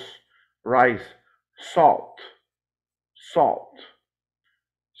 Arroz. Rice. Salt.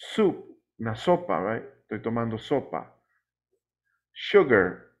 Soup, una sopa, right? Estoy tomando sopa.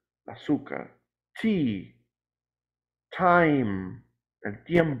 Sugar, azúcar. Tea, time, el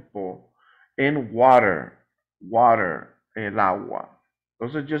tiempo. And water, el agua.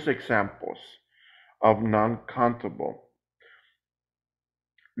 Those are just examples. of non-countable.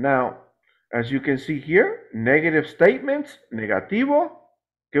 Now, as you can see here, negative statements, negativo.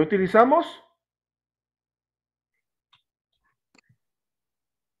 ¿Qué utilizamos?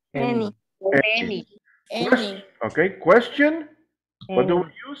 Any. Any. Any. Okay, question. What do we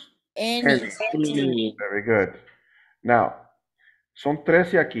Any. use? Any. Very good. Now, son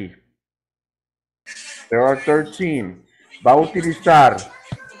 13 aquí. There are 13. Va a utilizar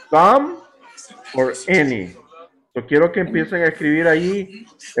some or any. So quiero que empiecen a escribir ahí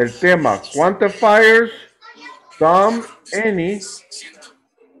el tema. Quantifiers, some, any.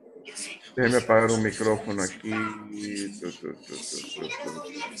 Déjenme apagar un micrófono aquí.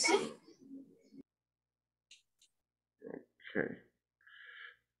 Okay.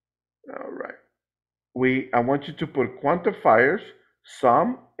 All right. I want you to put quantifiers,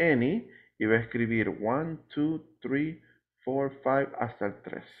 some, any, y va a escribir 1, 2, 3, 4, 5, hasta el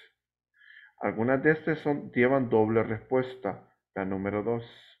 3. Algunas de estas llevan doble respuesta. La número 2.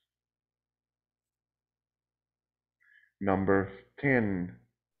 Number 10.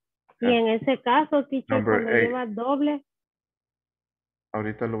 Y en ese caso, teacher, Number cuando 8. lleva doble.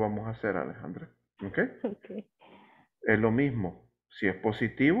 Ahorita lo vamos a hacer, Alejandra. ¿Ok? Okay. Es lo mismo. Si es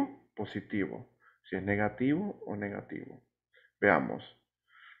positivo, positivo. Si es negativo o negativo. Veamos.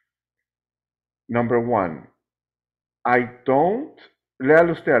 Number 1. I don't.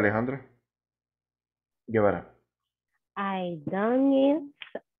 Léalo usted, Alejandra. Llevará. I don't need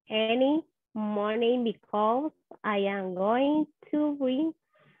any money because I am going to bring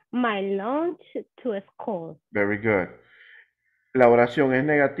my lunch to school. Very good. ¿La oración es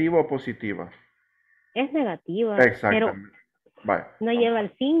negativa o positiva? Es negativa. Exactamente. Pero no lleva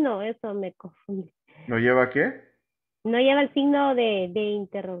el signo, eso me confunde. ¿No lleva qué? No lleva el signo de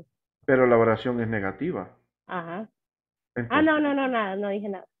interrogación. Pero la oración es negativa. Ajá. Entonces, No dije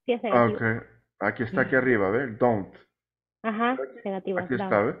nada. Sí es negativo. ok. Aquí está, aquí arriba, ¿ves? Don't. Ajá, negativo. Aquí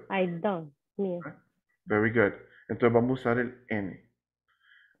está, ¿ves? I don't. Mío. Very good. Entonces vamos a usar el N.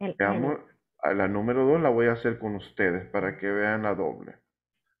 El Veamos, N. a la número 2 la voy a hacer con ustedes para que vean la doble.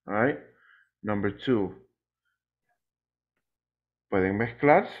 All right. Number 2. Pueden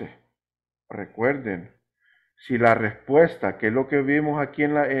mezclarse. Recuerden, si la respuesta, que es lo que vimos aquí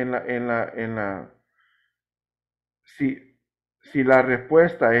si la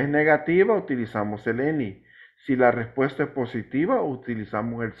respuesta es negativa, utilizamos el any. Si la respuesta es positiva,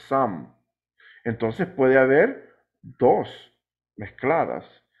 utilizamos el some. Entonces puede haber dos mezcladas.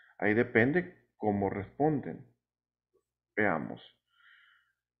 Ahí depende cómo responden. Veamos.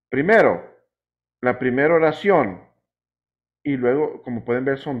 Primero, la primera oración. Y luego, como pueden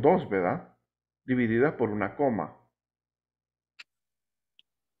ver, son dos, ¿verdad? Divididas por una coma.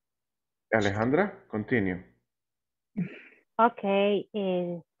 Alejandra, continue. Okay.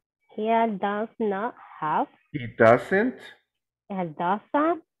 He does not have. He doesn't. He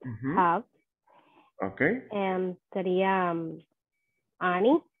doesn't have. Okay. Sería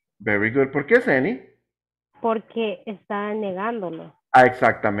Annie. Very good. ¿Por qué es any? Porque está negándolo. Ah,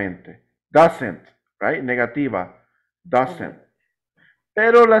 exactamente. Doesn't, right? Negativa. Doesn't.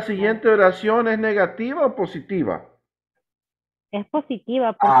 Pero la siguiente oración es negativa o positiva. Es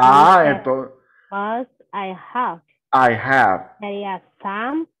positiva. Entonces. Because I have. I have. Sería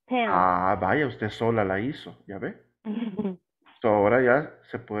some pens. Vaya, usted sola la hizo, ¿ya ve? So, ahora ya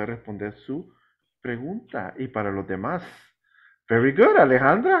se puede responder su pregunta. Y para los demás. Very good,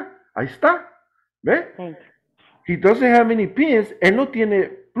 Alejandra. Ahí está. ¿Ve? He doesn't have any pins. Él no tiene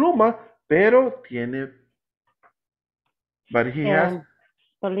pluma, pero tiene. But he has.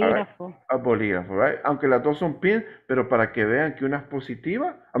 Bolígrafo. Right, a bolígrafo, right? Aunque las dos son pins, pero para que vean que una es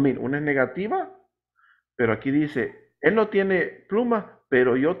positiva, una es negativa, pero aquí dice, él no tiene pluma,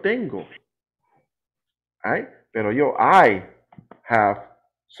 pero yo tengo. Right? Pero I have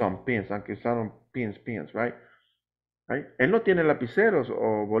some pins, aunque son pins, right? Right? Él no tiene lapiceros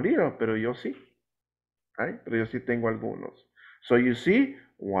o bolígrafos, pero yo sí. Right? Pero yo sí tengo algunos. So you see,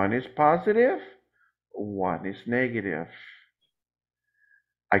 one is positive, one is negative.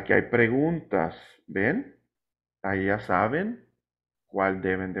 Aquí hay preguntas, ¿ven? Ahí ya saben cuál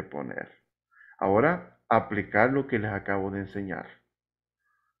deben de poner. Ahora, aplicar lo que les acabo de enseñar.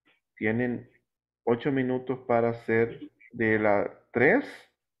 Tienen 8 minutos para hacer de la 3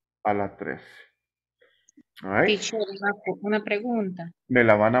 a la 3. Right? Teacher, una pregunta. Me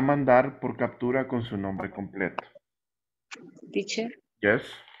la van a mandar por captura con su nombre completo. Teacher. Yes.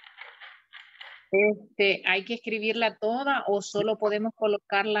 ¿Hay que escribirla toda o solo podemos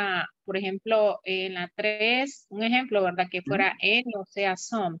colocarla, por ejemplo, en la 3, un ejemplo, ¿verdad? Que fuera any, o sea,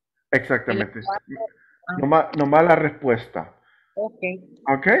 some. Exactamente. Nomás la respuesta. Ok.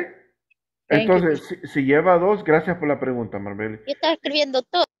 Ok. Entonces, si lleva 2, gracias por la pregunta, Marbeli. Yo estaba escribiendo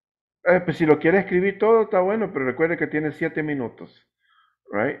todo. Pues si lo quiere escribir todo, está bueno, pero recuerde que tiene 7 minutos,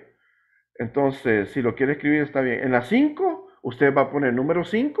 right? Entonces, si lo quiere escribir, está bien. En la 5, usted va a poner número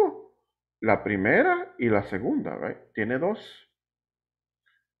 5, la primera y la segunda, right? Tiene 2.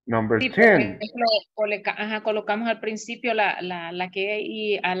 Number Sí, por 10. ejemplo, colocamos al principio la que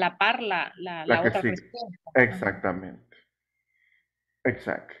y a la par la La que otra sigue. respuesta. Exactamente.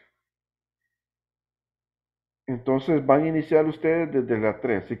 Exacto. Entonces van a iniciar ustedes desde la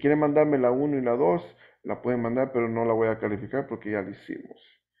 3. Si quieren mandarme la 1 y la 2, la pueden mandar, pero no la voy a calificar porque ya la hicimos.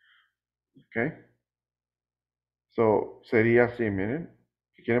 ¿Ok? So, sería así, miren.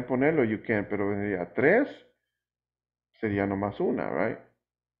 Si quieren ponerlo, you can, pero vendría 3, sería nomás una, right?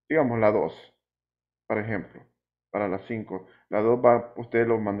 Digamos la 2, por ejemplo, para la 5. La 2 va, ustedes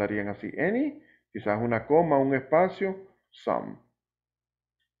lo mandarían así, any, quizás una coma, un espacio, some.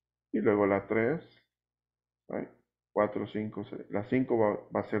 Y luego la 3, right? 4, 5, 6. La 5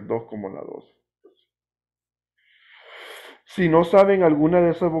 va a ser 2 como la 2. Si no saben alguna de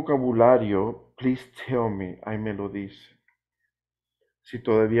ese vocabulario, please tell me, ahí me lo dice. Si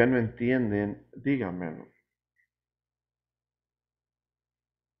todavía no entienden, díganmelo.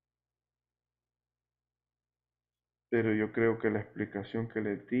 Pero yo creo que la explicación que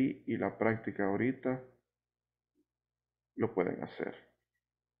les di y la práctica ahorita lo pueden hacer.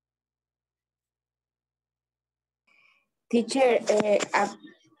 Teacher,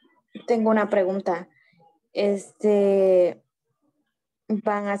 tengo una pregunta.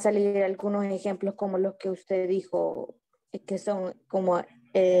 Van a salir algunos ejemplos como los que usted dijo, que son como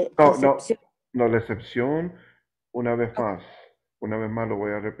excepción. No, la excepción, una vez más lo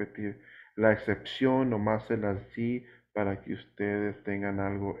voy a repetir. La excepción nomás se las di para que ustedes tengan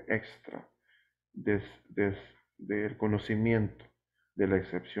algo extra del conocimiento de la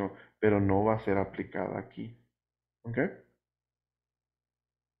excepción, pero no va a ser aplicada aquí. ¿Ok?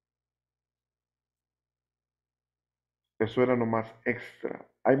 Eso era nomás extra.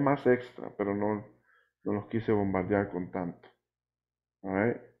 Hay más extra, pero no los quise bombardear con tanto. All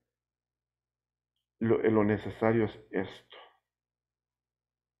right? Lo necesario es esto.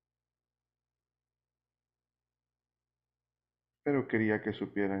 Pero quería que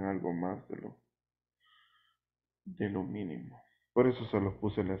supieran algo más de lo mínimo. Por eso se los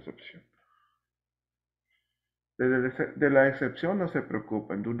puse en la excepción. De la excepción no se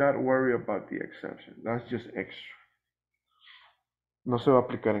preocupen. Do not worry about the exception. That's just extra. No se va a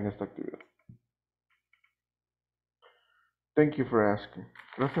aplicar en esta actividad. Thank you for asking.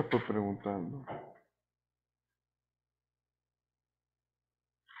 Gracias por preguntando.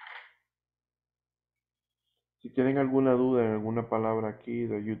 Si tienen alguna duda en alguna palabra aquí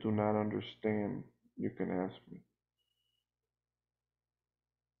that you do not understand, you can ask me.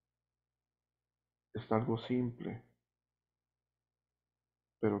 Es algo simple.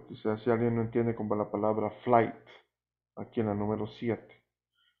 Pero quizás si alguien no entiende como la palabra flight, aquí en la número 7,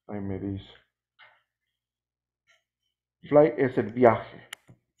 ahí me dice. Flight es el viaje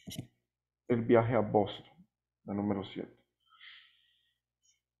a Boston, la número 7.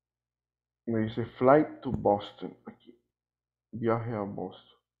 Me dice flight to Boston, aquí, viaje a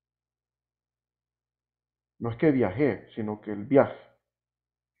Boston. No es que viajé, sino que el viaje.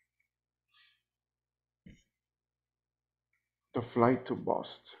 The flight to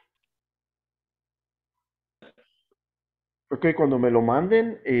Boston. Ok, cuando me lo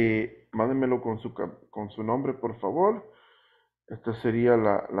manden, mándenmelo con su nombre, por favor. Esta sería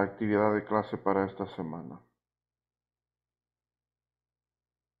la actividad de clase para esta semana.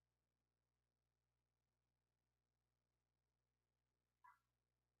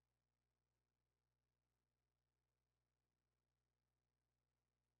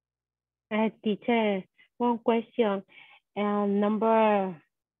 Teacher, one question. Number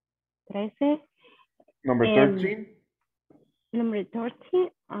 13. Number 13. Number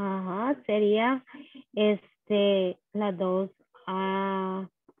 13, sería la 2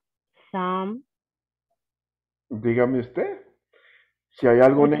 some. Dígame usted. Si hay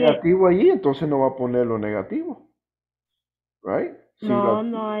algo negativo ahí, entonces no va a poner lo negativo. Right?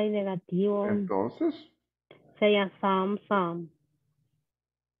 No hay negativo. Entonces. Sería some.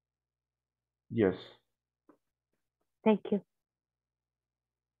 Yes. Thank you.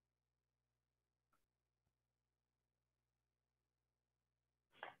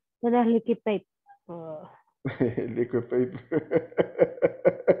 That's liquid paper. Liquid paper.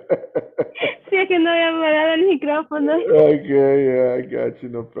 Sí, es que no había apagado el micrófono. Okay, yeah, I got you,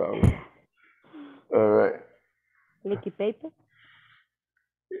 no problem. All right. Liquid paper.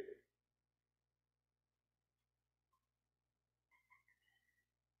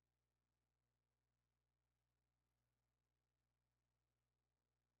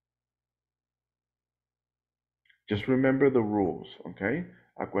 Just remember the rules, okay?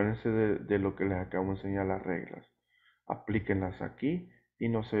 Acuérdense de lo que les acabo de enseñar, las reglas. Aplíquenlas aquí y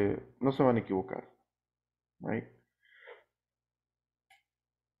no se van a equivocar, right?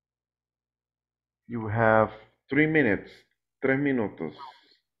 You have 3 minutes, 3 minutos.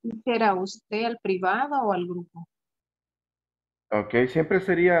 ¿Será usted al privado o al grupo? Ok, siempre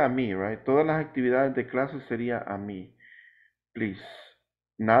sería a mí, right? Todas las actividades de clase sería a mí. Please.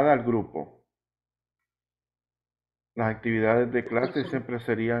 Nada al grupo. Las actividades de clase siempre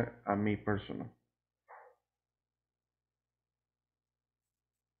serían a mí personal.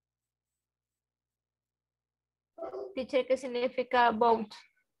 Teacher, ¿qué significa vote?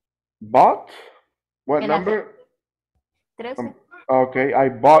 Bought? What El number? 13. Okay, I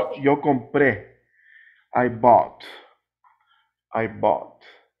bought. Yo compré. I bought. I bought.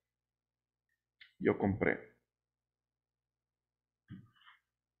 Yo compré.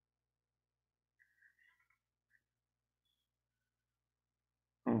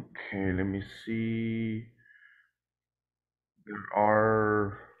 Okay, let me see. There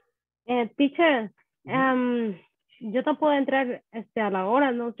are... Teacher, yo no puedo entrar a la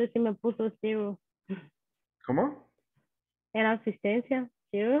hora, no sé si me puso zero. ¿Cómo? Era asistencia,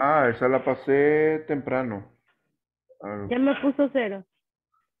 zero. Ah, esa la pasé temprano. Ya me puso cero.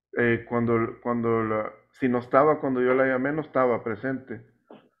 Si no estaba cuando yo la llamé, no estaba presente.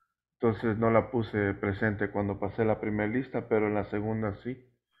 Entonces no la puse presente cuando pasé la primera lista, pero en la segunda sí.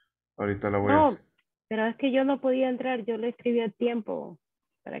 Ahorita la voy a No, hacer. pero es que yo no podía entrar, yo le escribí a tiempo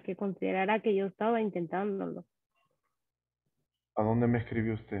para que considerara que yo estaba intentándolo. ¿A dónde me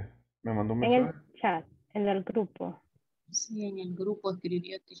escribió usted? ¿Me mandó un En mensaje? el chat, en el grupo. Sí, en el grupo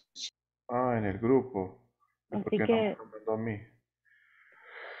escribió. Ah, en el grupo. ¿Por Así qué no que, me lo mandó a mí?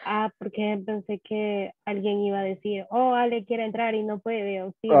 porque pensé que alguien iba a decir, oh, Ale quiere entrar y no puede,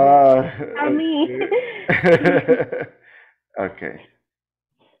 auxilio. Ah, A mí. ok.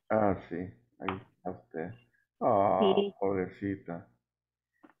 Ah, sí. Ahí está usted. Ah, Sí. pobrecita.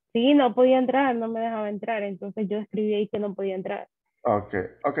 Sí, no podía entrar, no me dejaba entrar, entonces yo escribí ahí que no podía entrar. Ok,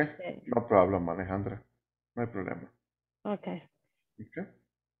 ok. Sí. No problem, Alejandra. No hay problema. Ok. Ok.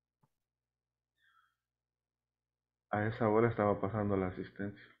 A esa hora estaba pasando la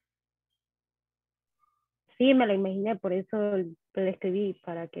asistencia. Sí, me lo imaginé, por eso le escribí,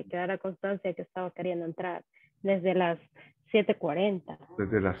 para que quedara constancia que estaba queriendo entrar desde las 7:40.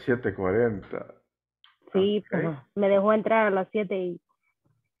 Desde las 7:40. Sí, Ok. pues me dejó entrar a las 7 y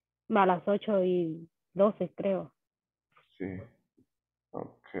a las 8:12, creo. Sí.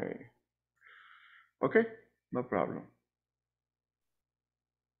 Ok. Ok. No problem.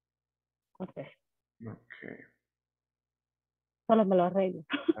 Ok. Ok. Solo me lo arreglo.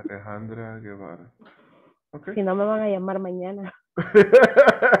 Alejandra Guevara. Ok. Si no, me van a llamar mañana.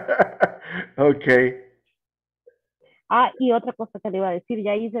 Ok. Ah, y otra cosa que le iba a decir,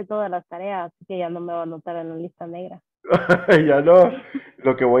 ya hice todas las tareas, así que ya no me va a anotar en la lista negra. Ya no.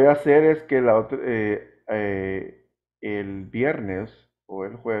 Lo que voy a hacer es que el viernes o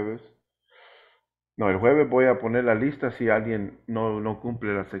el jueves, no, el jueves voy a poner la lista si alguien no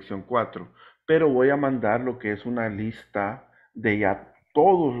cumple la sección 4, pero voy a mandar lo que es una lista de ya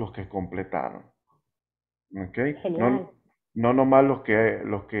todos los que completaron. ¿Ok? Genial. No nomás los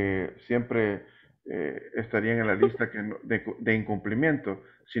que siempre estarían en la lista de incumplimiento,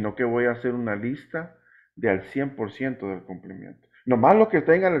 sino que voy a hacer una lista de al 100% del cumplimiento. Nomás los que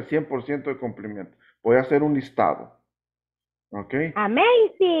tengan el 100% de cumplimiento. Voy a hacer un listado. ¿Ok?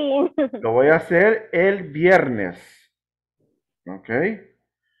 Amazing. Lo voy a hacer el viernes. ¿Ok?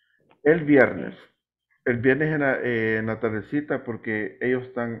 El viernes. El viernes en la tardecita porque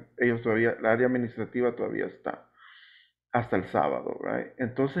ellos todavía, la área administrativa todavía está. Hasta el sábado, right?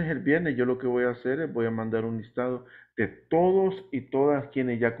 Entonces el viernes yo lo que voy a hacer es voy a mandar un listado de todos y todas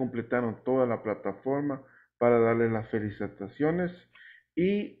quienes ya completaron toda la plataforma para darles las felicitaciones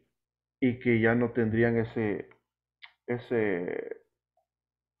y que ya no tendrían ese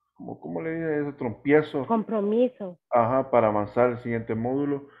 ¿cómo le digo? Ese trompiezo, Compromiso. ajá, para avanzar al siguiente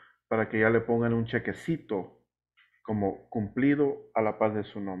módulo, para que ya le pongan un chequecito como cumplido a la par de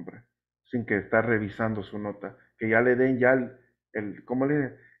su nombre, sin que estar revisando su nota, que ya le den ya ¿cómo le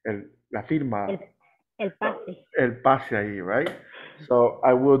dicen? La firma, El pase. el pase ahí, right? So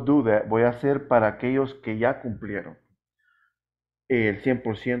I will do that. Voy a hacer para aquellos que ya cumplieron el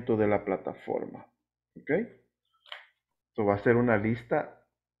 100% de la plataforma, ¿ok? So va a ser una lista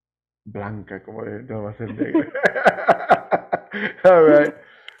blanca, como no va a ser negra. All right.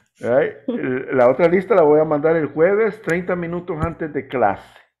 Right. La otra lista la voy a mandar el jueves, 30 minutos antes de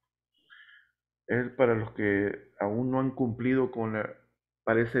clase. Es para los que aún no han cumplido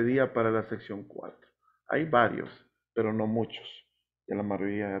para ese día para la sección 4. Hay varios, pero no muchos. Ya la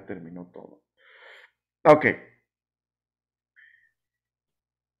mayoría ya terminó todo. Okay.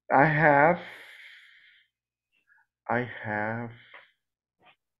 I have.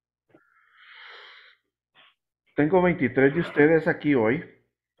 Tengo 23 de ustedes aquí hoy.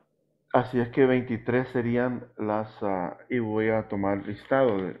 Así es que 23 serían las, y voy a tomar el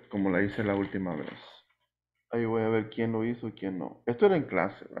listado como la hice la última vez. Ahí voy a ver quién lo hizo y quién no. Esto era en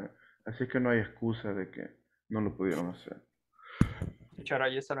clase, ¿vale? Así que no hay excusa de que no lo pudieron hacer. Teacher,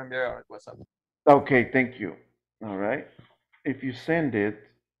 ahí se lo envié al WhatsApp. Okay, thank you. All right. If you send it,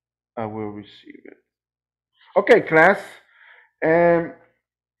 I will receive it. Okay, class.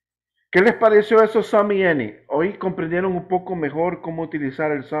 ¿Qué les pareció eso some y any? ¿Hoy comprendieron un poco mejor cómo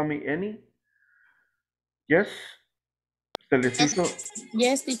utilizar el some y any? Yes. ¿Se les hizo?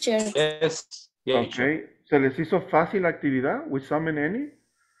 Yes, teacher. Yes. Yes, teacher. Okay. ¿Se les hizo fácil la actividad with some and any?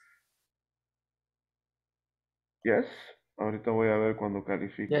 Yes. Ahorita voy a ver cuando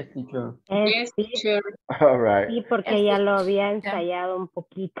califique. Yes, teacher. Yes, teacher. All right. Sí, porque ya lo había ensayado un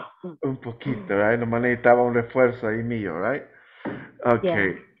poquito. Un poquito, right? Nomás necesitaba un refuerzo ahí mío, right?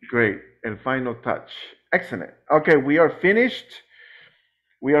 Okay, great. El final touch. Excellent. Okay, we are finished.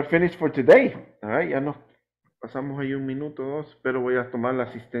 We are finished for today. All right, ya nos pasamos ahí un minuto o dos, pero voy a tomar la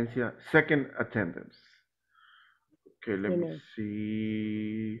asistencia second attendance. Okay, let me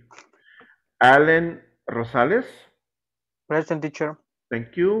see. Allen Rosales. Present, teacher.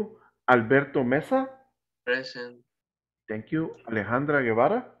 Thank you. Alberto Mesa. Present. Thank you. Alejandra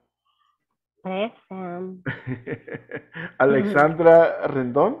Guevara. Present. Alexandra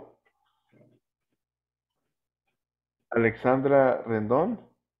Rendón. Alexandra Rendón.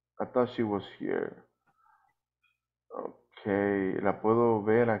 I thought she was here. Okay, la puedo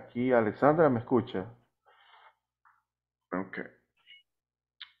ver aquí. Alexandra, ¿me escucha? Okay.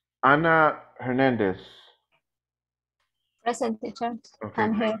 Ana Hernández. Present, teacher. Okay,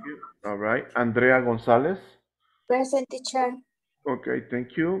 I'm here. thank you. All right. Andrea González. Present, teacher. Okay,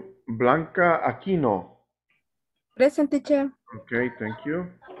 thank you. Blanca Aquino. Present, teacher. Okay, thank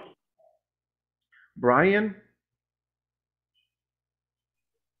you. Brian.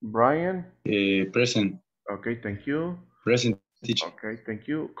 Brian. Present. Okay, thank you. Present, teacher. Okay, thank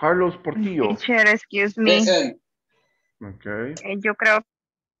you. Carlos Portillo. Teacher, excuse me. Present. Okay. Yo creo.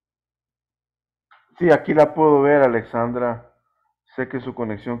 Sí, aquí la puedo ver, Alexandra. Sé que su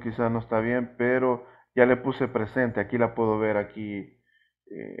conexión quizás no está bien, pero ya le puse presente. Aquí la puedo ver aquí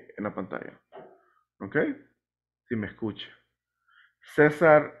en la pantalla. ¿Ok? Si me escucha.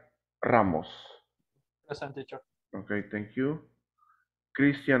 César Ramos. Present, teacher. Ok, thank you.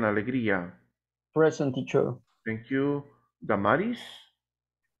 Cristian Alegría. Present, teacher. Thank you. Damaris.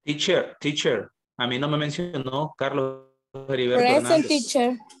 Teacher. A mí no me mencionó Carlos Heriberto Present, Hernández.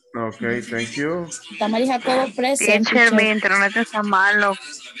 teacher. Ok, thank you. Tamara Jacobo, present, Teacher, mi teacher. internet está malo.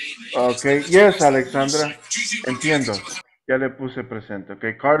 Ok, yes, Alexandra. Entiendo. Ya le puse presente.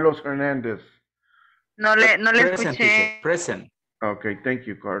 Ok, Carlos Hernández. No le Present, escuché. teacher. Present. Ok, thank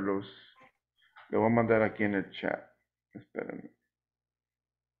you, Carlos. Le voy a mandar aquí en el chat. Espérenme.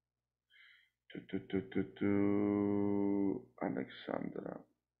 Alexandra.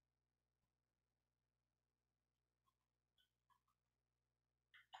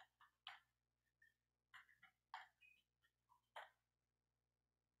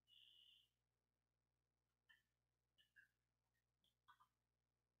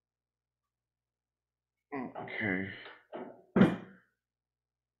 Okay.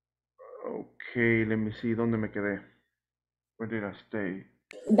 Okay, let me see. ¿Dónde me quedé? Where did I stay?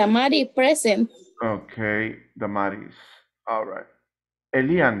 Damari, present. Okay, Damaris. All right.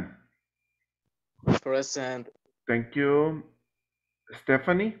 Elian. Present. Thank you.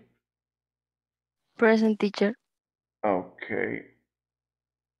 Stephanie. Present, teacher. Okay.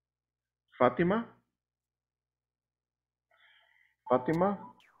 Fátima. Fátima.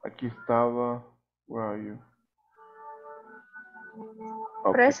 Aquí estaba. Where are you?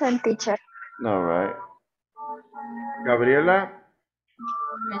 Okay. Present, teacher. All right. Gabriela.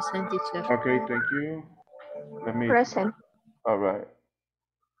 Present, teacher. Okay, thank you. Let me. Present. All right.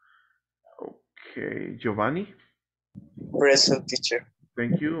 Okay, Giovanni. Present, teacher.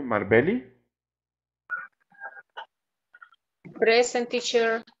 Thank you. Marbeli. Present,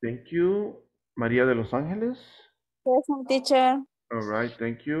 teacher. Thank you. María de Los Ángeles. Present, teacher. All right,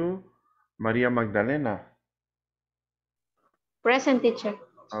 thank you. María Magdalena. Present, teacher.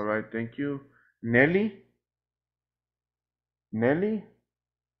 All right, thank you. Nelly. Nelly.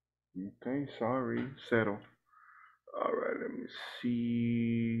 Okay, sorry. Cero. All right, let me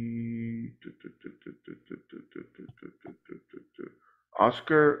see.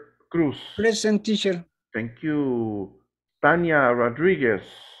 Oscar Cruz. Present, teacher. Thank you. Tanya Rodriguez.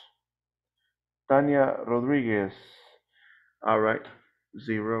 Tanya Rodriguez. All right.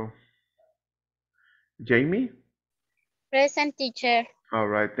 0. Jamie? Present, teacher. All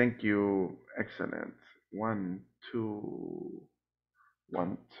right. Thank you. Excellent. 1, 2,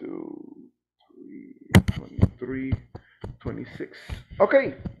 1, 2, 3, 23, 26.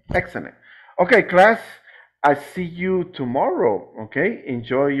 Okay. Excellent. Okay, class. I see you tomorrow. Okay.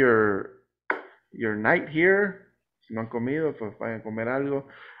 Enjoy your night here. Si no han comido, pues vayan a comer algo.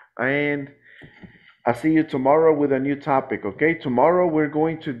 And I'll see you tomorrow with a new topic, okay? Tomorrow we're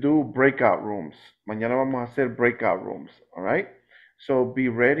going to do breakout rooms. Mañana vamos a hacer breakout rooms, all right? So be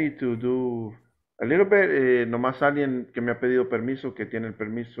ready to do a little bit. Nomás alguien que me ha pedido permiso, que tiene el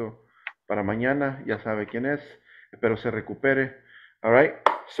permiso para mañana, ya sabe quién es. Espero se recupere, all right?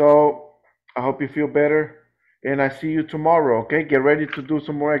 So I hope you feel better. And I see you tomorrow, okay? Get ready to do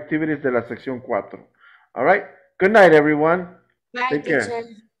some more activities de la sección 4. All right? Good night, everyone. Take care.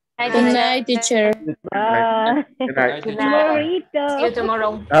 Good night, teacher. Bye. Good night. Good night. Burrito. See you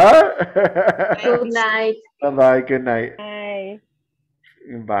tomorrow. Huh? Good night. Bye-bye. Good night. Bye.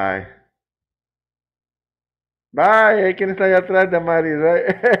 Bye. Bye. ¿Quién está allá atrás de Mari?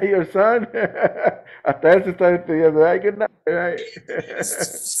 Right? Your son? Hasta él se está despidiendo. Right? Good night. Right?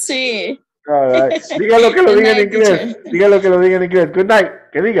 Sí. All right. Dígalo que lo Good diga en night, inglés. teacher. Dígalo que lo diga en inglés. Good night.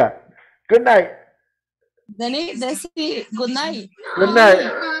 Que diga. Good night. Decir good night. Good night.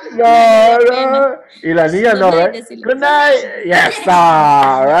 No, no. Y la niña no, right? Good night. Yes,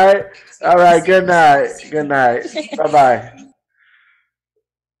 all right. All right. Good night. Good night. Bye-bye.